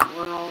rest of the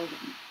world.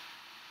 And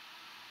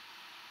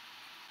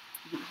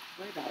you don't have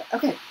to worry about it.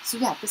 Okay, so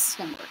yeah, this is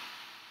going to work.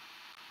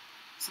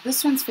 So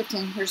this one's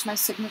 15. Here's my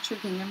signature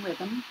gingham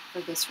ribbon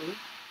for this wreath.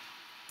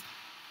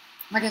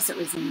 I guess it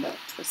was in the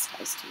twist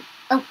ties too.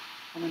 Oh,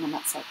 I went on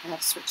that side. I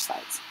have to switch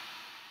sides.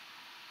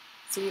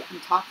 See, I'm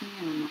talking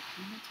and I'm not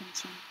paying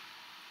attention.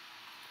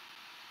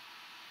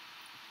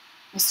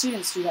 My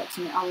students do that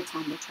to me all the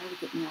time. They try to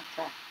get me off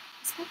track.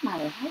 It's like,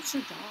 Maya, how's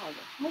your dog?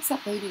 Or how's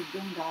that baby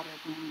granddaughter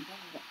doing?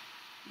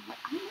 I'm like,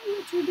 I know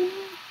what you're doing.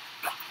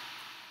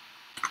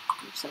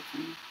 You're so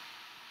funny.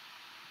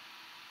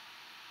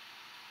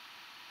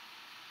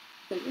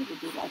 They really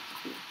do like to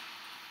hear.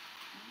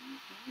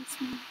 This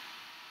one.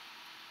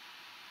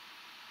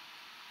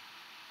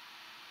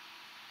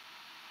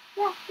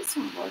 Yeah, this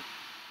one will work.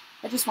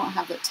 I just won't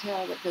have the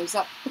tail that goes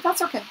up, but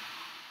that's okay.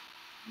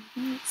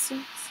 Here it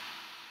sits.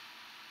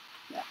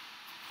 Yeah.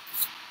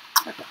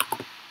 Okay.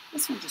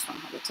 This one just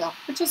won't have a tail,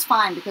 which is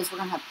fine because we're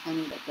going to have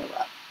plenty that go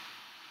up.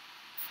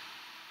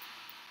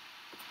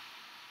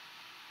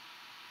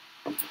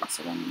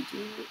 So what I'm going to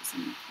do is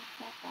I'm going to cut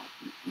that back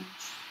an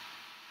inch.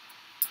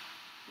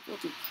 We'll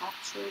do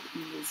captured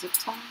in the zip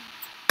tie.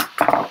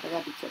 But I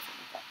got to be careful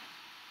with that one.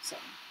 So,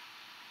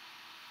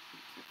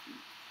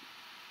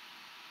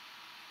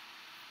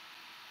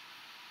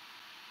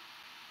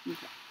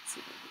 okay, so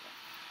there we go.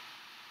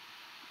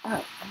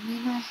 Alright, and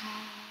then I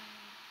have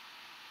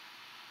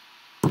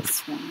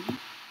this one.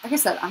 Like I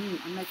said, I'm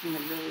making a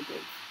really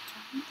big.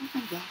 I don't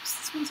think gaps.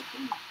 This one's a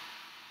pretty.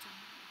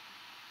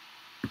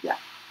 Yeah.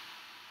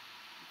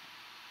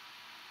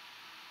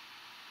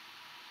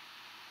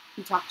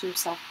 You talk to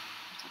yourself.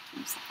 I talk to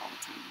myself all the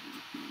time.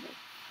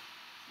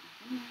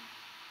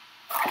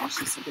 I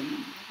should have been on the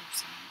other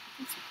side.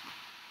 But that's okay.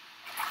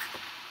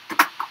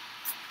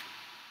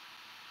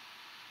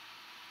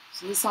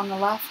 So this on the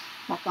left,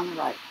 back on the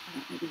right. I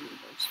think maybe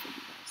reverse for you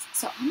guys.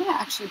 So I'm going to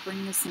actually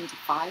bring this into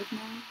 5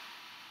 now.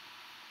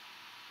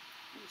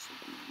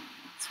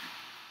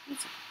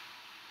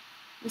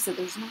 So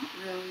there's not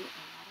really a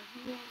lot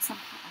of wheels. I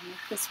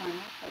make this one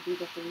up. I do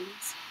the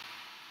 3s.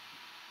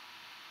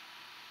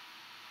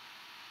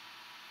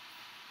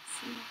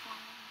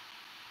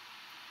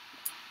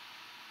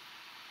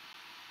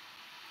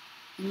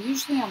 And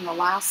usually on the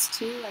last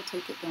 2, I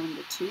take it down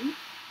to 2.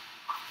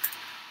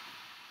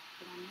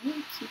 But I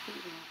may keep it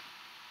at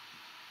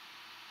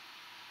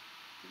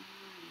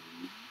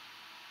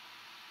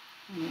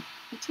 3.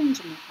 I change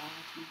them up all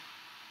the time.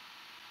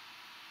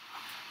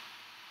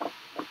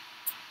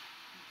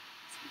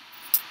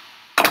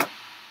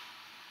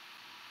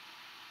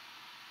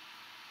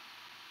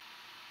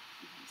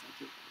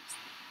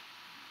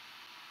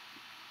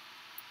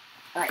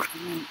 Alright,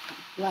 and then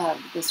I love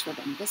this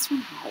ribbon. This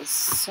one has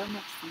so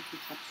much funky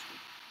texture.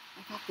 I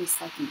got this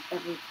like in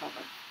every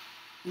color.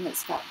 And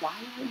it's got wire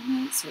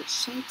in it, so it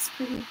shapes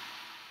pretty.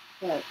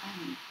 But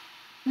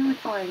the only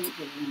color I didn't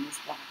get it in is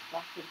black.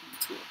 Black ribbon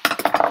too.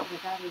 But I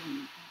got it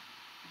in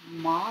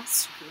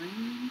moss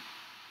green.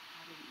 I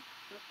got it in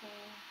purple.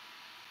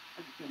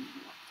 Or green.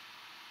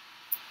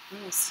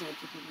 What else did I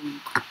get it in?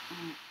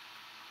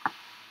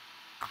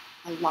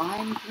 A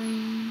lime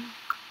green.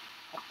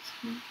 A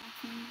pink, I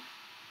think.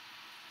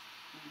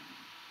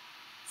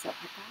 So I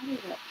got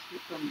it at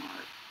Paper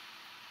Mart,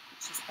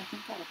 which is, I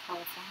think, out of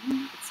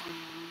California. It's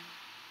online.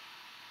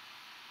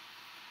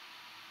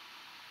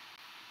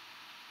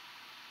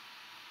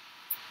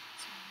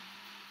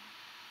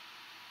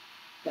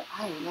 But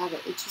I love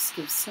it. It just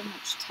gives so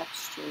much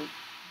texture. I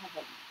have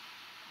a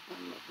bow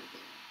over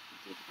there. I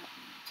did that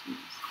one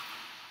too.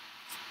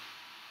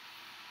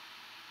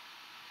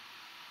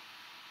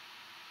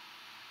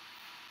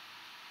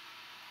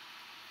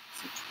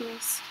 So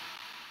twist,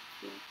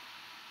 flip.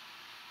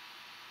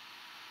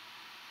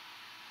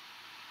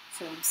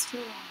 So I'm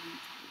still on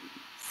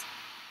these.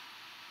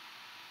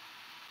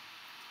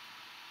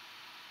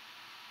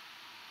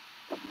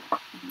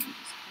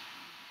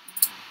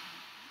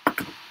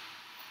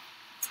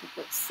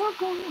 It's so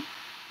cool.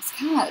 It's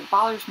kind of, it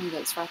bothers me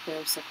that it's right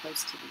there so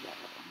close to the yellow. I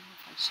don't know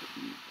if I should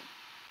move it.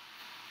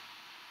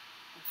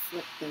 I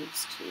flip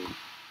those two.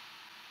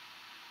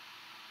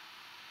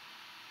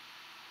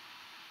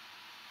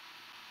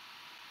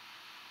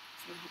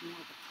 So I have more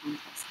of a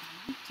contrast. I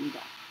might do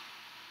that.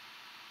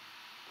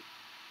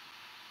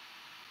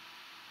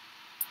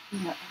 You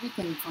know,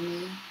 everything for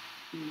me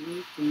in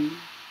anything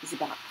is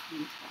about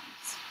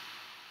contrast.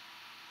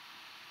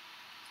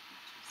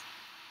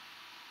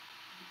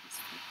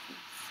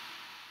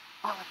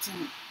 Oh, I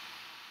can't.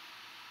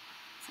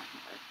 It's not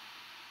gonna work.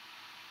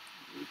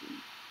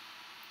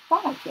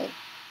 Thought I could.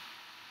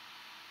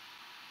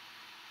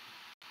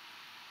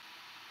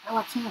 Oh,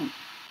 I can't.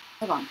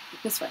 Hold on.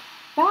 Look this way.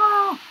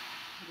 Ah! I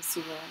had to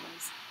see where I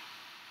was.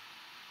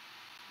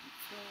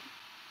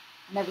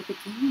 And at the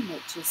beginning,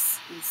 it just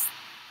is.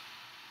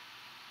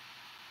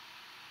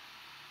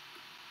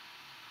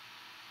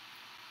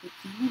 The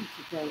beginning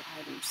could go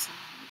either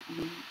side. I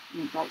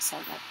mean, right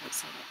side up, right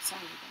side up.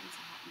 Sorry, guys, it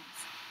happens.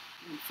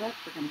 We're going to flip,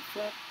 we're going to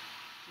flip,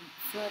 we're going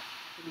to flip,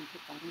 we're going to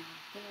put that in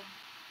right there.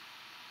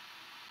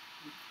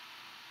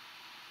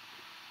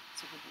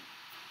 So we're good.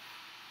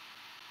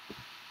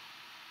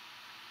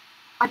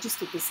 I just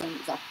did the same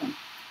exact thing.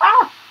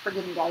 Ah!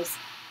 Forgive me, guys.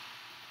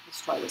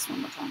 Let's try this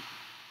one more time.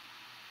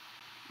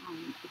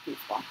 The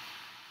goofball.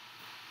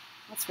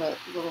 That's what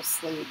little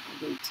slave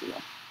will do to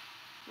you.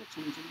 We're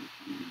changing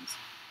the names.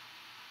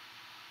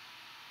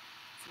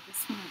 So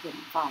this one I did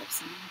in 5,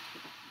 so I'm going to have to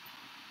go back in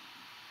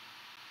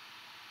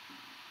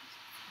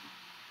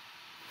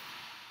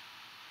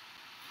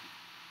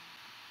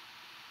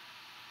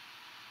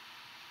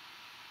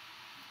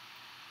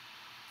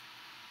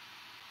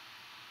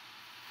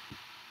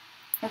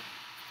 5. Okay.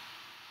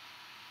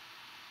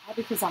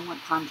 because I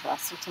want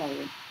contrast, I'll tell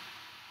you.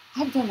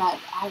 I've done that.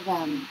 I've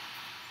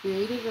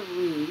created a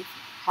wreath,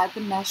 had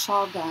the mesh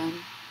all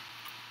done.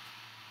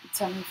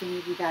 Tell me if any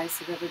of you guys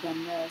have ever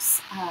done this.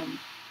 Had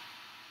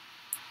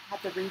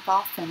the wreath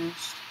all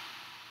finished.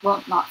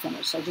 Well, not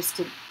finished. I just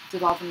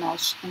did all the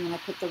mesh, and then I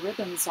put the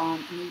ribbons on,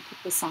 and then you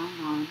put the sign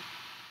on,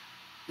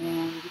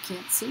 and you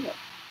can't see it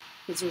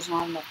because there's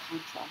not enough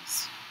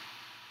contrast.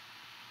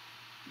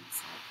 And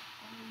it's like,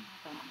 oh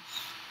my gosh,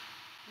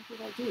 what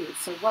did I do?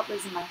 So what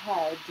was in my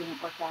head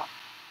didn't work out.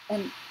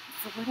 And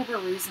for whatever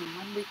reason,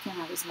 one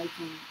weekend I was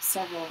making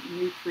several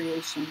new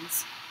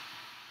creations,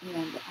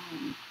 and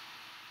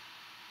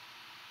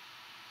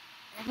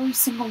every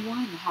single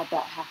one had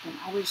that happen.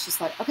 I was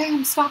just like, okay,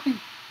 I'm stopping.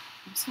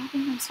 I'm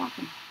stopping. I'm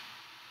stopping.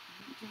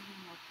 I'm not doing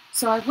anymore.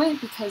 So I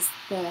went because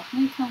the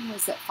honeycomb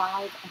was at 5.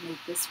 I made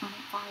this one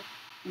at 5.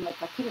 And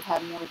like I could have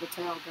had more of the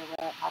tail go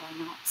up had I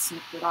not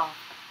snipped it off.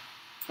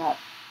 But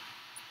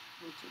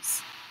we'll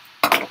just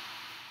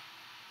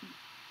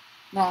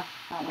no, I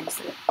don't want to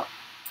see it. So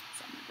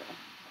I'm gonna go ahead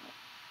and cut it.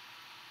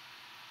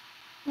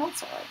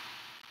 That's alright.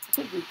 I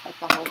could recut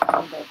the whole thing, but I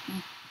don't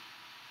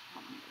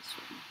want to waste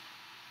ribbon.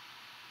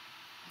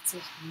 That's a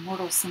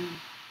mortal sin.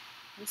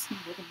 Waste my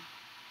ribbon.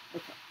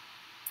 Okay.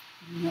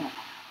 Now.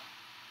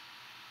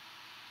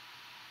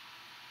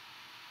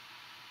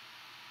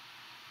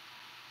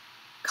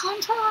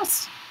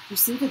 Contrast! Do you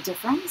see the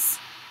difference?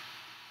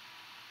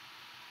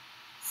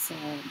 So,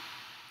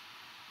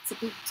 it's a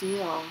big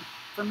deal.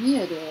 For me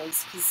it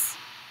is, because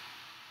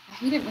I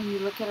hate it when you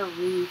look at a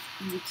wreath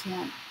and you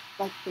can't,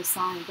 like the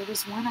sign. There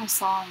was one I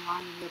saw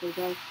online the other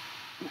day,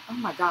 and oh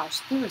my gosh,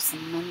 there was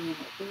some money in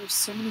it. There were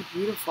so many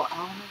beautiful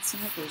elements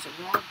in it. There's a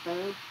rag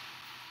bow,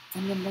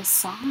 and then the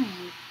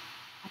sign,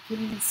 I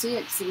couldn't even see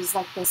it because it was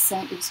like the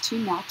same, it was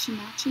too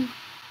matchy-matchy,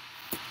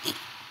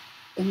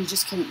 and you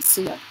just couldn't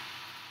see it.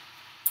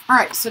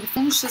 Alright, so to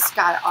finish this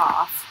guy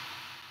off,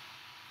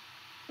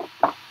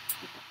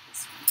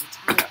 let's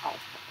tie it off.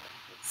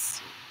 Let's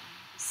see,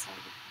 this side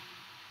of the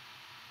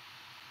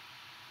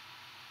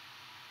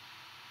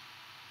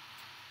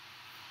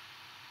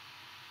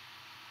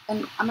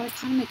and I'm going to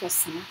kind of make a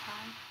center tie.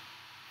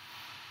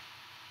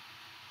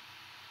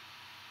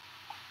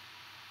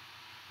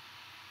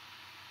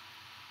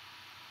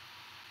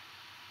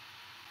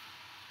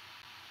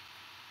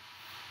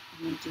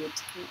 I'm going to do a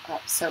tail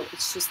up, so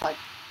it's just like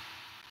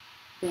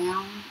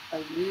down, a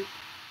loop,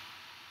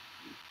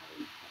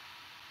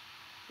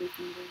 three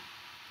finger loop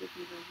right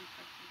there.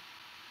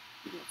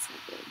 Maybe that's so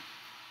big.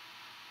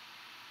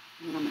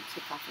 And then I'm going to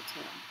kick off the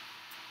tail.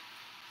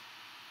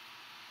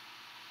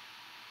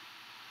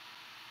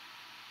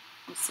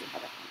 We'll see how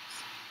that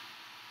works.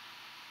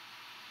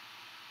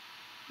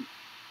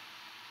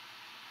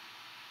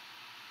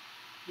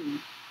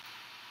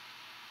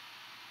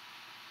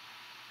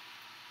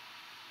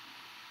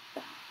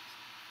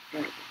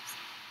 There it is.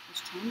 I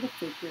was trying to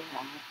figure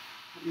out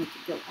how to make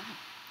it go up.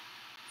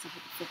 So I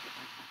had to flip it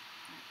like that.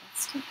 Alright,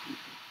 that's still kind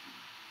of big.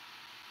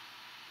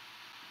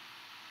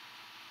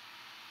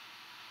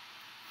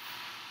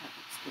 That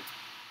looks good.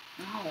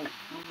 Alright,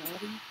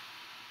 already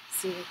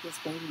see what this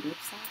baby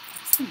looks like?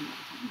 I've seen it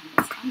all the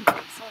time. I'm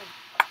very sorry.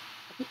 I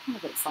get kind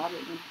of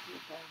excited when I do a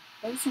bow.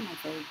 Those are my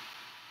favorite.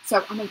 So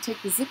I'm going to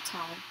take the zip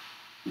tie,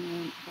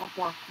 and I got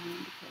black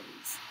one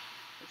because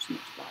there's so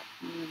much black.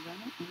 I'm going to run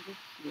it under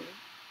here.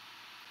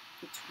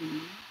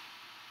 Between,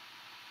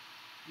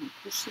 and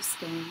push this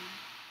down,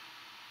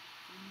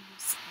 bring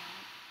this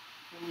up,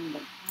 going to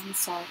one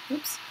side,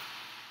 oops,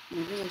 and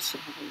I really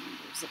should have a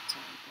longer zip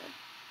tie,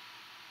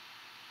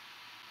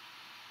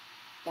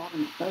 but that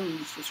and the bow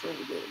is just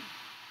really big.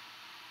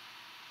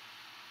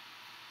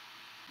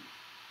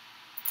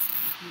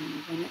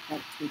 And run it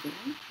right through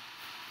there.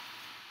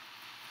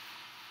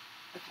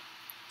 Okay,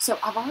 so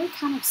I've already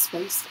kind of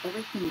spaced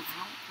everything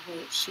out the way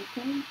it should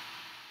go.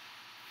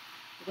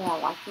 The way I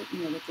like it, you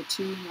know, with the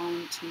 2,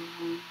 1, 2,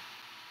 1.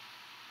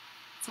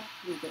 It's all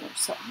pretty there.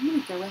 So I'm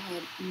going to go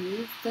ahead and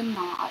move the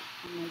knot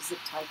on my zip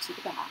tie to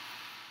the back.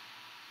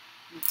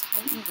 I'm going to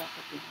tighten it up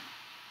a bit.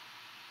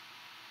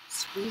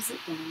 Squeeze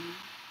it down.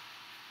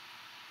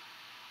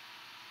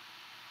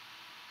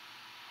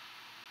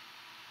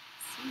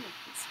 See what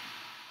this is.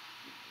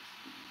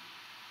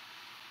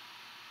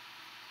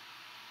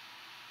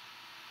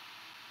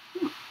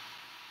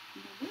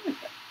 Really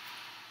good.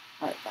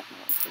 Alright, that one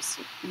was just,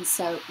 and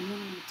so, and then I'm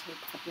going to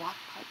take a black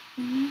pipe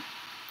thingy. You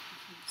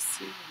can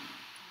see where I'm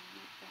going to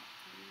that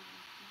through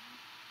right there.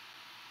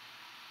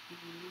 And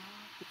now,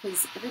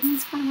 because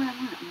everything's kind of where I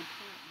want it, I'm going to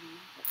pull it and then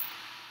it.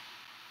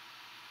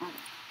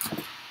 Alright.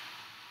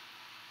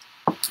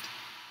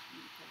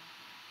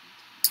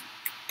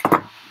 I'm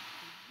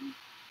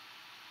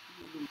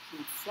going to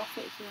kind of fluff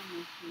it here on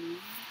my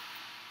hand.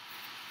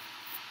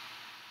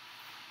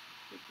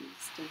 Put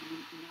these down,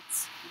 and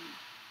that's kind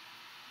of.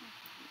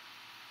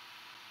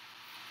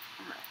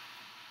 Alright,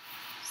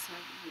 so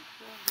I'm going to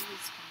curl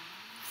these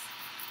guys,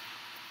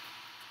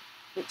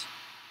 which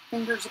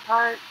fingers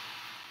apart,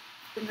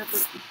 ribbon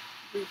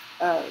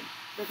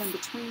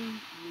between,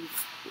 and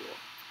just pull.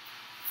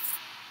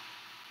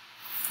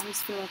 I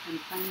always feel like I'm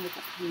playing with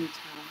a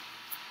ponytail.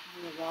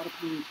 I have a lot of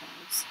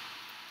ponytails.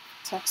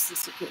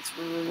 Texas, it gets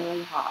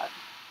really hot.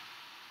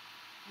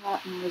 And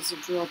I was a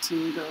drill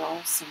team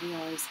girl, so we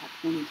always had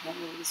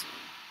ponytails.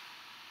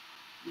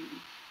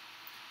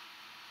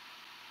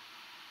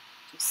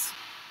 Just,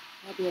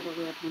 you had to be able to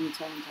wear a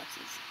ponytail in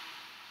Texas.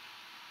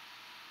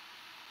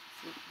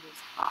 So it was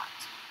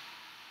hot.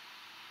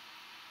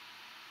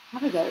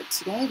 How about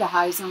today? The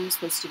high zone is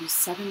supposed to be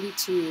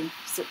 72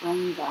 because it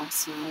rained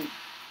last night.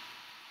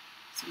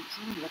 So I'm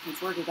kind of looking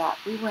forward to that.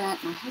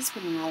 My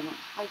husband and I went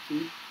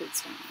hiking.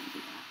 Kids don't want to do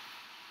that.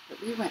 But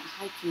we went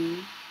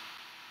hiking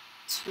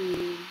to,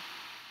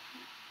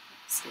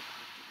 what state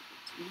park did we go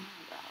to? You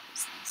know that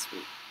was last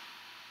week.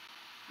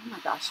 Oh my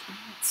gosh, we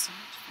had so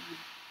much fun.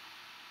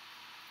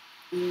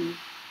 And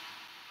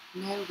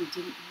no, we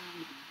didn't wear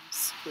a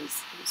mask because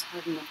it was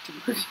hard enough to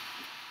breathe.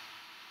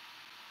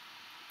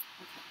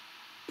 Okay,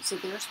 so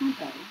there's my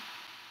bow.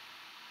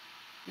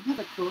 Isn't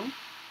that cool?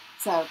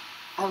 So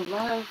I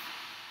love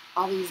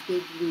all these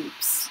big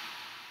loops.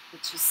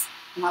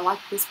 And I like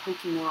this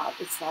poking out.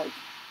 It's like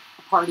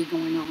a party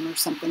going on or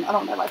something. I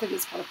don't know. I think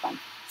it's kind of fun.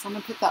 So I'm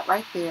going to put that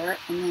right there.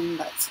 And then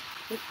let's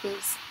put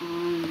this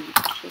on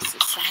this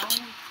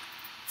aside.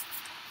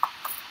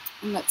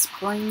 And let's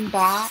bring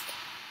back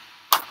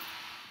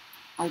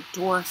our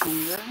door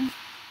hanger.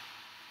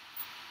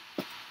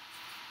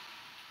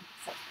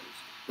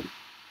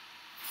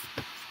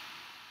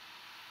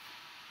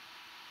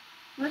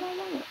 Where'd I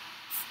lay it?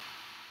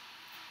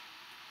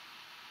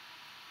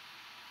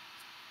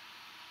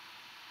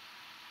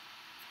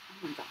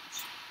 Oh my gosh.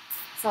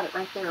 I set it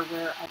right there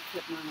where I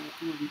put my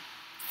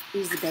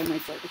easy bow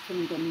maker. It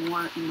couldn't have been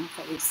more in my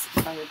face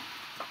if I had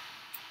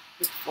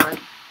looked for it.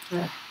 I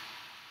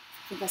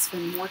think I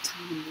spend more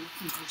time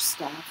looking for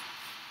stuff.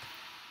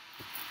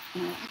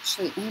 And I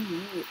actually am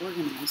really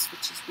organized,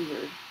 which is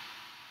weird.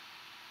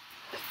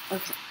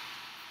 Okay.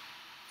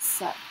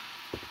 So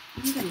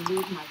I'm going to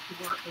move my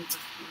door over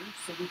here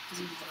so we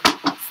can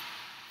work.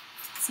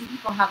 Some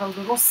people have a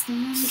little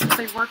stand that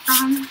they work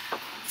on.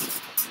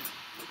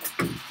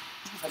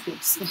 I have a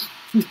big stand.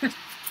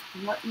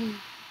 Let me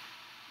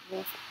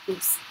lift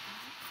this up.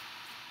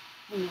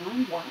 Hang on,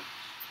 watch.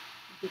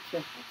 Be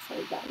careful.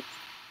 Sorry, guys.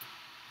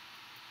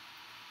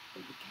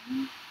 There we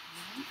go.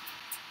 Right.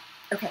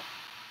 Okay,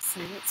 so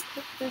let's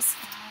put this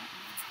out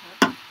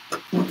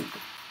on the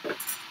hook.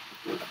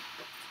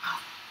 Oh,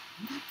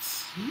 isn't that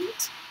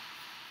cute?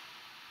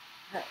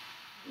 Alright,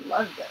 I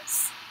love this.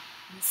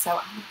 And so I'm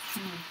going to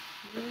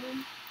come in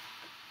here.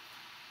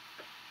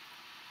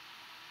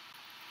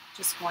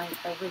 Just going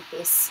over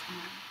this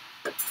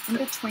in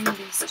between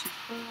these two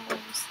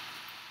curls.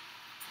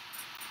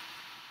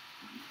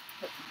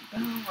 Put my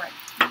bow right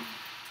here.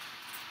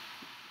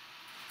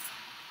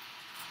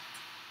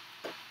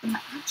 And I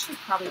actually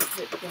probably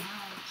put it down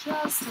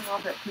just a little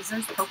bit because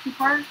those pokey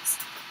parts,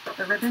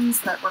 the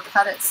ribbons that were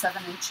cut at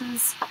 7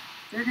 inches,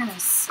 they're going to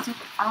stick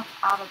up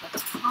out of the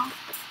top.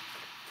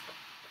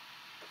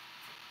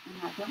 And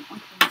I don't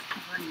want them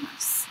covering my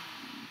seam.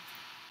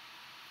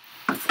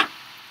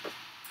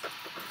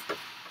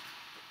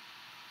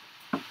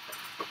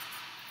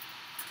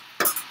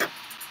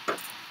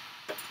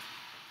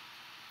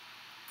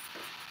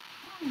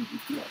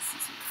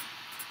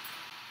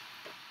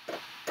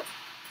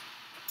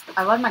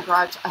 I love my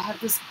garage. I have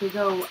this big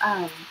old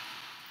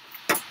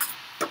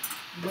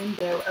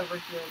window over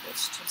here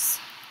that's just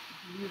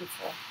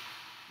beautiful.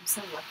 I'm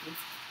so lucky.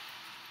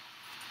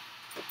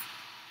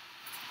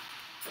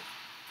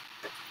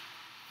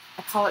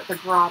 I call it the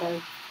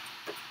grotto.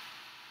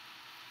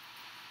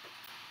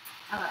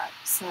 Alright,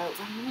 so what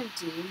I'm going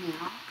to do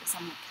now is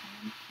I'm going to come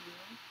in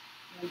here.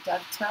 I'm going to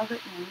dovetail the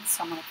ends,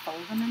 so I'm going to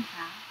fold them in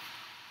half.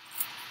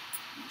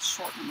 I'm going to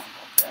shorten them a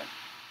little bit.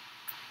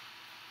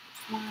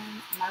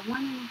 My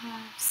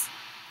 1.5s,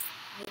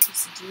 I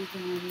just do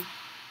them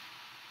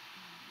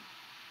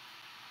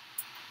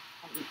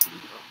at an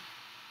angle.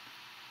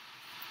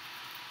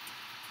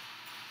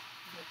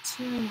 The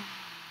 2.5,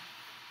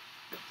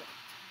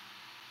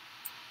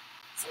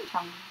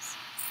 sometimes.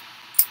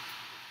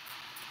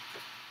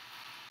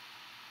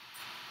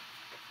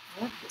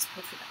 I love this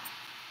polka dot.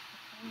 The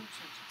colors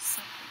are just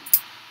so pretty.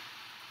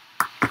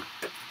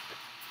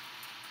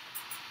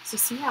 So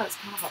see how it's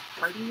kind of a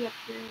party up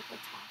here at the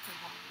top of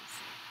all these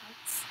little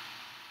cuts? So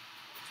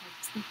I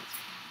just think it's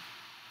fun.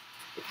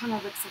 It kind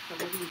of looks like the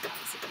living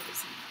guys that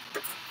goes in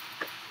there.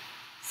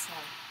 So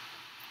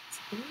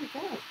there we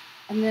go.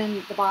 And then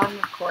the bottom,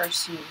 of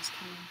course, you know, just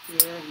come in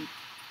here and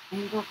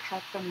angle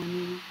cut them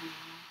 1.5.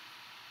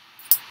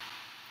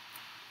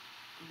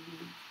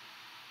 And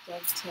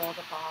dovetail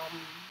the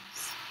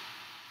bottoms.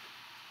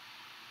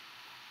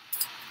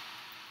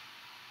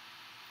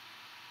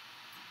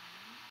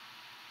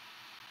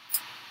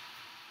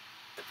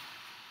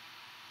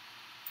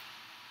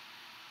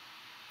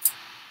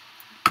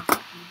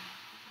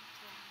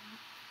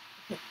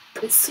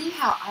 But see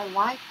how I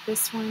like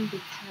this one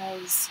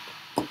because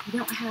you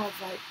don't have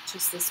like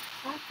just this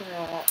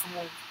plethora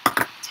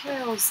of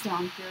tails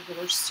down here that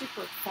are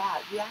super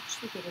fat. You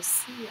actually get to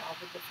see all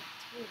the different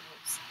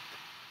tails.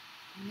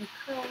 Let me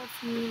curl a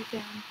few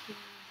down here.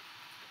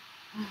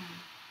 I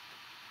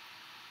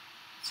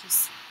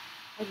just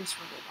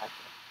really like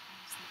it. I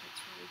just think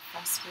it's really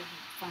festive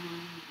and fun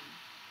and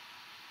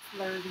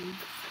flirty.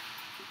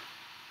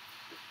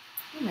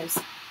 Anyways,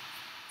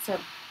 so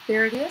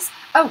there it is.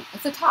 Oh,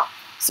 at the top.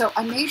 So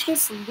I made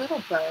this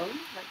little bow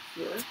right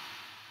here.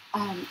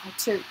 I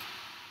took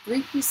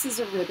 3 pieces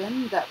of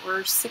ribbon that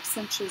were 6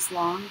 inches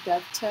long,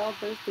 dovetailed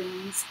both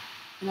ends,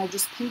 and I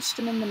just pinched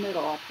them in the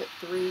middle. I put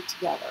 3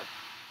 together.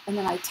 And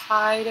then I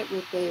tied it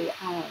with a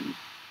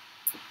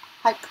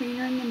pipe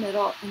cleaner in the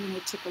middle, and then I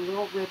took a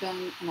little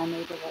ribbon and I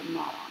made a little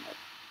knot on it.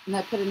 And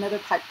I put another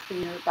pipe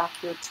cleaner back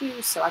here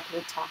too, so I could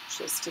attach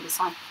this to the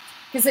sign.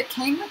 Because it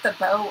came with the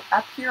bow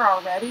up here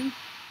already,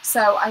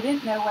 so I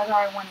didn't know whether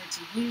I wanted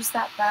to use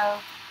that bow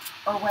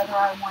or whether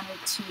I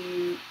wanted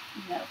to,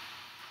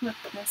 put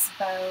this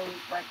bow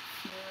right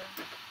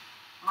here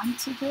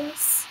onto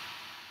this.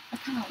 I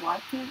kind of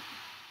like it.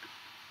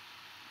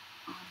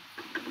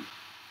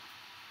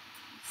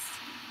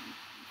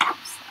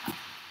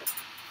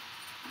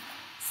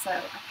 So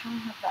I kind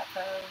of have that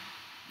bow.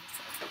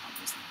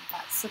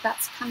 So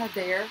that's kind of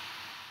there.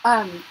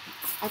 I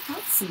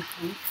got some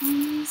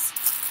honeycombs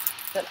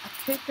that I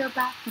could go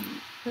back and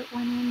put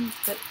one in,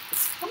 but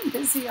it's kind of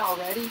busy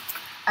already.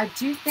 I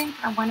do think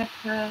I want to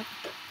put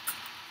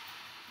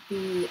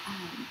the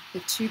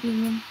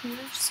tubing in here,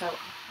 so I'll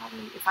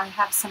probably, if I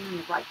have some in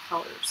the right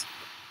colors,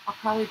 I'll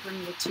probably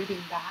bring the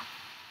tubing back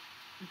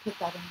and put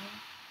that in there.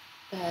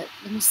 But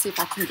let me see if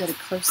I can get a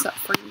close-up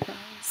for you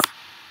guys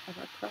of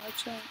our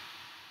project.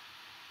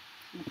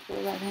 I'm going to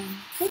pull that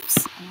in. Oops,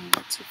 I don't want to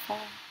go too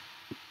far.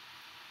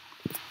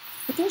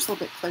 But there's a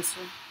little bit closer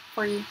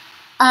for you.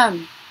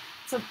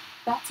 So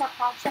that's our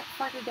project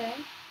for today.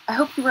 I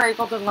hope you were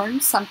able to learn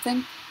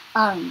something.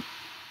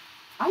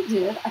 I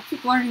did. I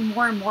keep learning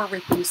more and more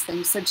with these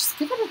things, so just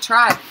give it a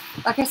try.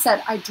 Like I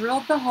said, I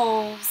drilled the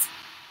holes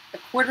a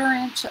 1/4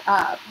 inch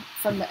up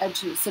from the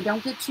edges, so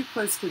don't get too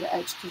close to the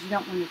edge because you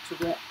don't want it to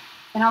rip.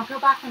 And I'll go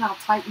back and I'll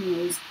tighten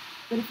those.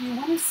 But if you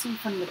want to see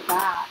from the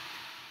back,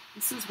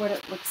 this is what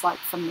it looks like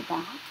from the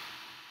back.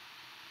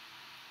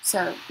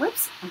 So,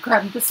 whoops, I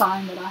grabbed the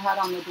sign that I had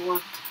on the door.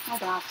 Oh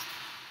gosh.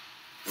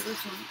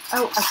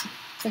 Oh, I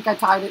think I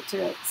tied it to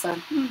it, so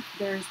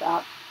there's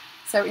that.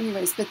 So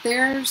anyways, but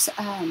there's,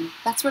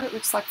 that's what it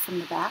looks like from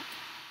the back.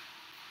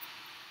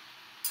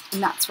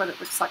 And that's what it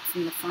looks like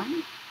from the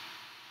front.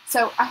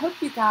 So I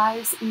hope you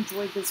guys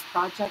enjoyed this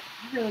project.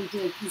 I really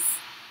did, because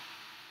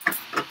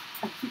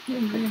I keep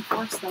getting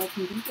reinforced that I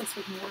can do this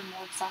with more and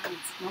more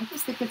signs. And I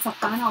just think it's a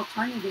fun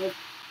alternative,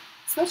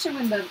 especially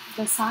when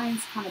the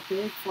sign's kind of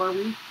big for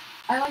me.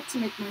 I like to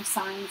make my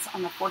signs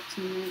on the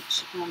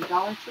 14-inch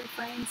Dollar Tree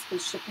frames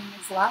because shipping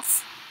is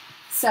less.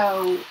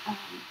 So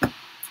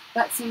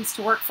that seems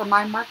to work for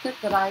my market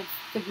that I've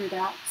figured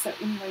out. So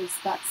anyways,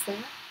 that's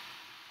there.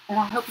 And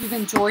I hope you've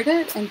enjoyed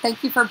it. And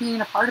thank you for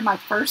being a part of my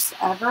first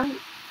ever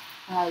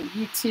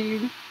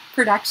YouTube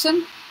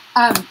production.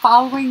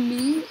 Following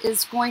me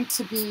is going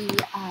to be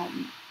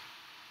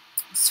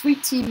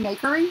Sweet Tea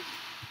Makery.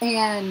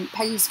 And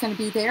Peggy's going to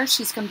be there.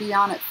 She's going to be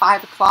on at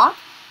 5 o'clock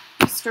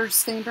Eastern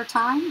Standard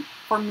Time.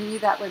 For me,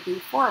 that would be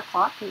 4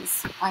 o'clock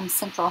because I'm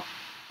Central.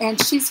 And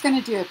she's going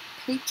to do a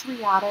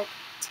patriotic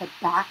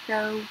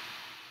tobacco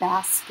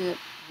basket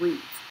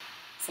wreath.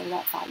 Say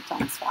that 5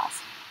 times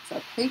fast.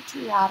 So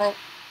patriotic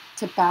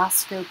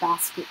Tabasco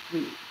basket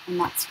wreath. And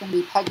that's going to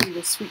be Peggy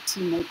with Sweet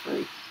Tea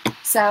Makery.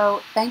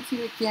 So thank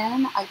you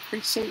again. I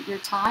appreciate your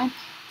time.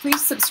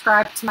 Please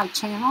subscribe to my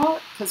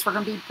channel because we're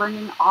going to be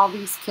bringing all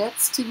these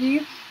kits to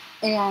you.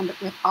 And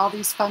with all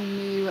these fun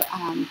new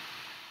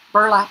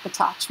burlap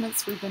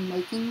attachments we've been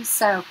making.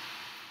 So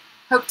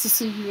hope to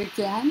see you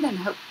again and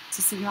hope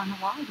to see you on the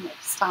live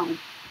next time.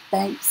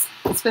 Thanks.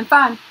 It's been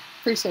fun.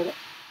 Appreciate it.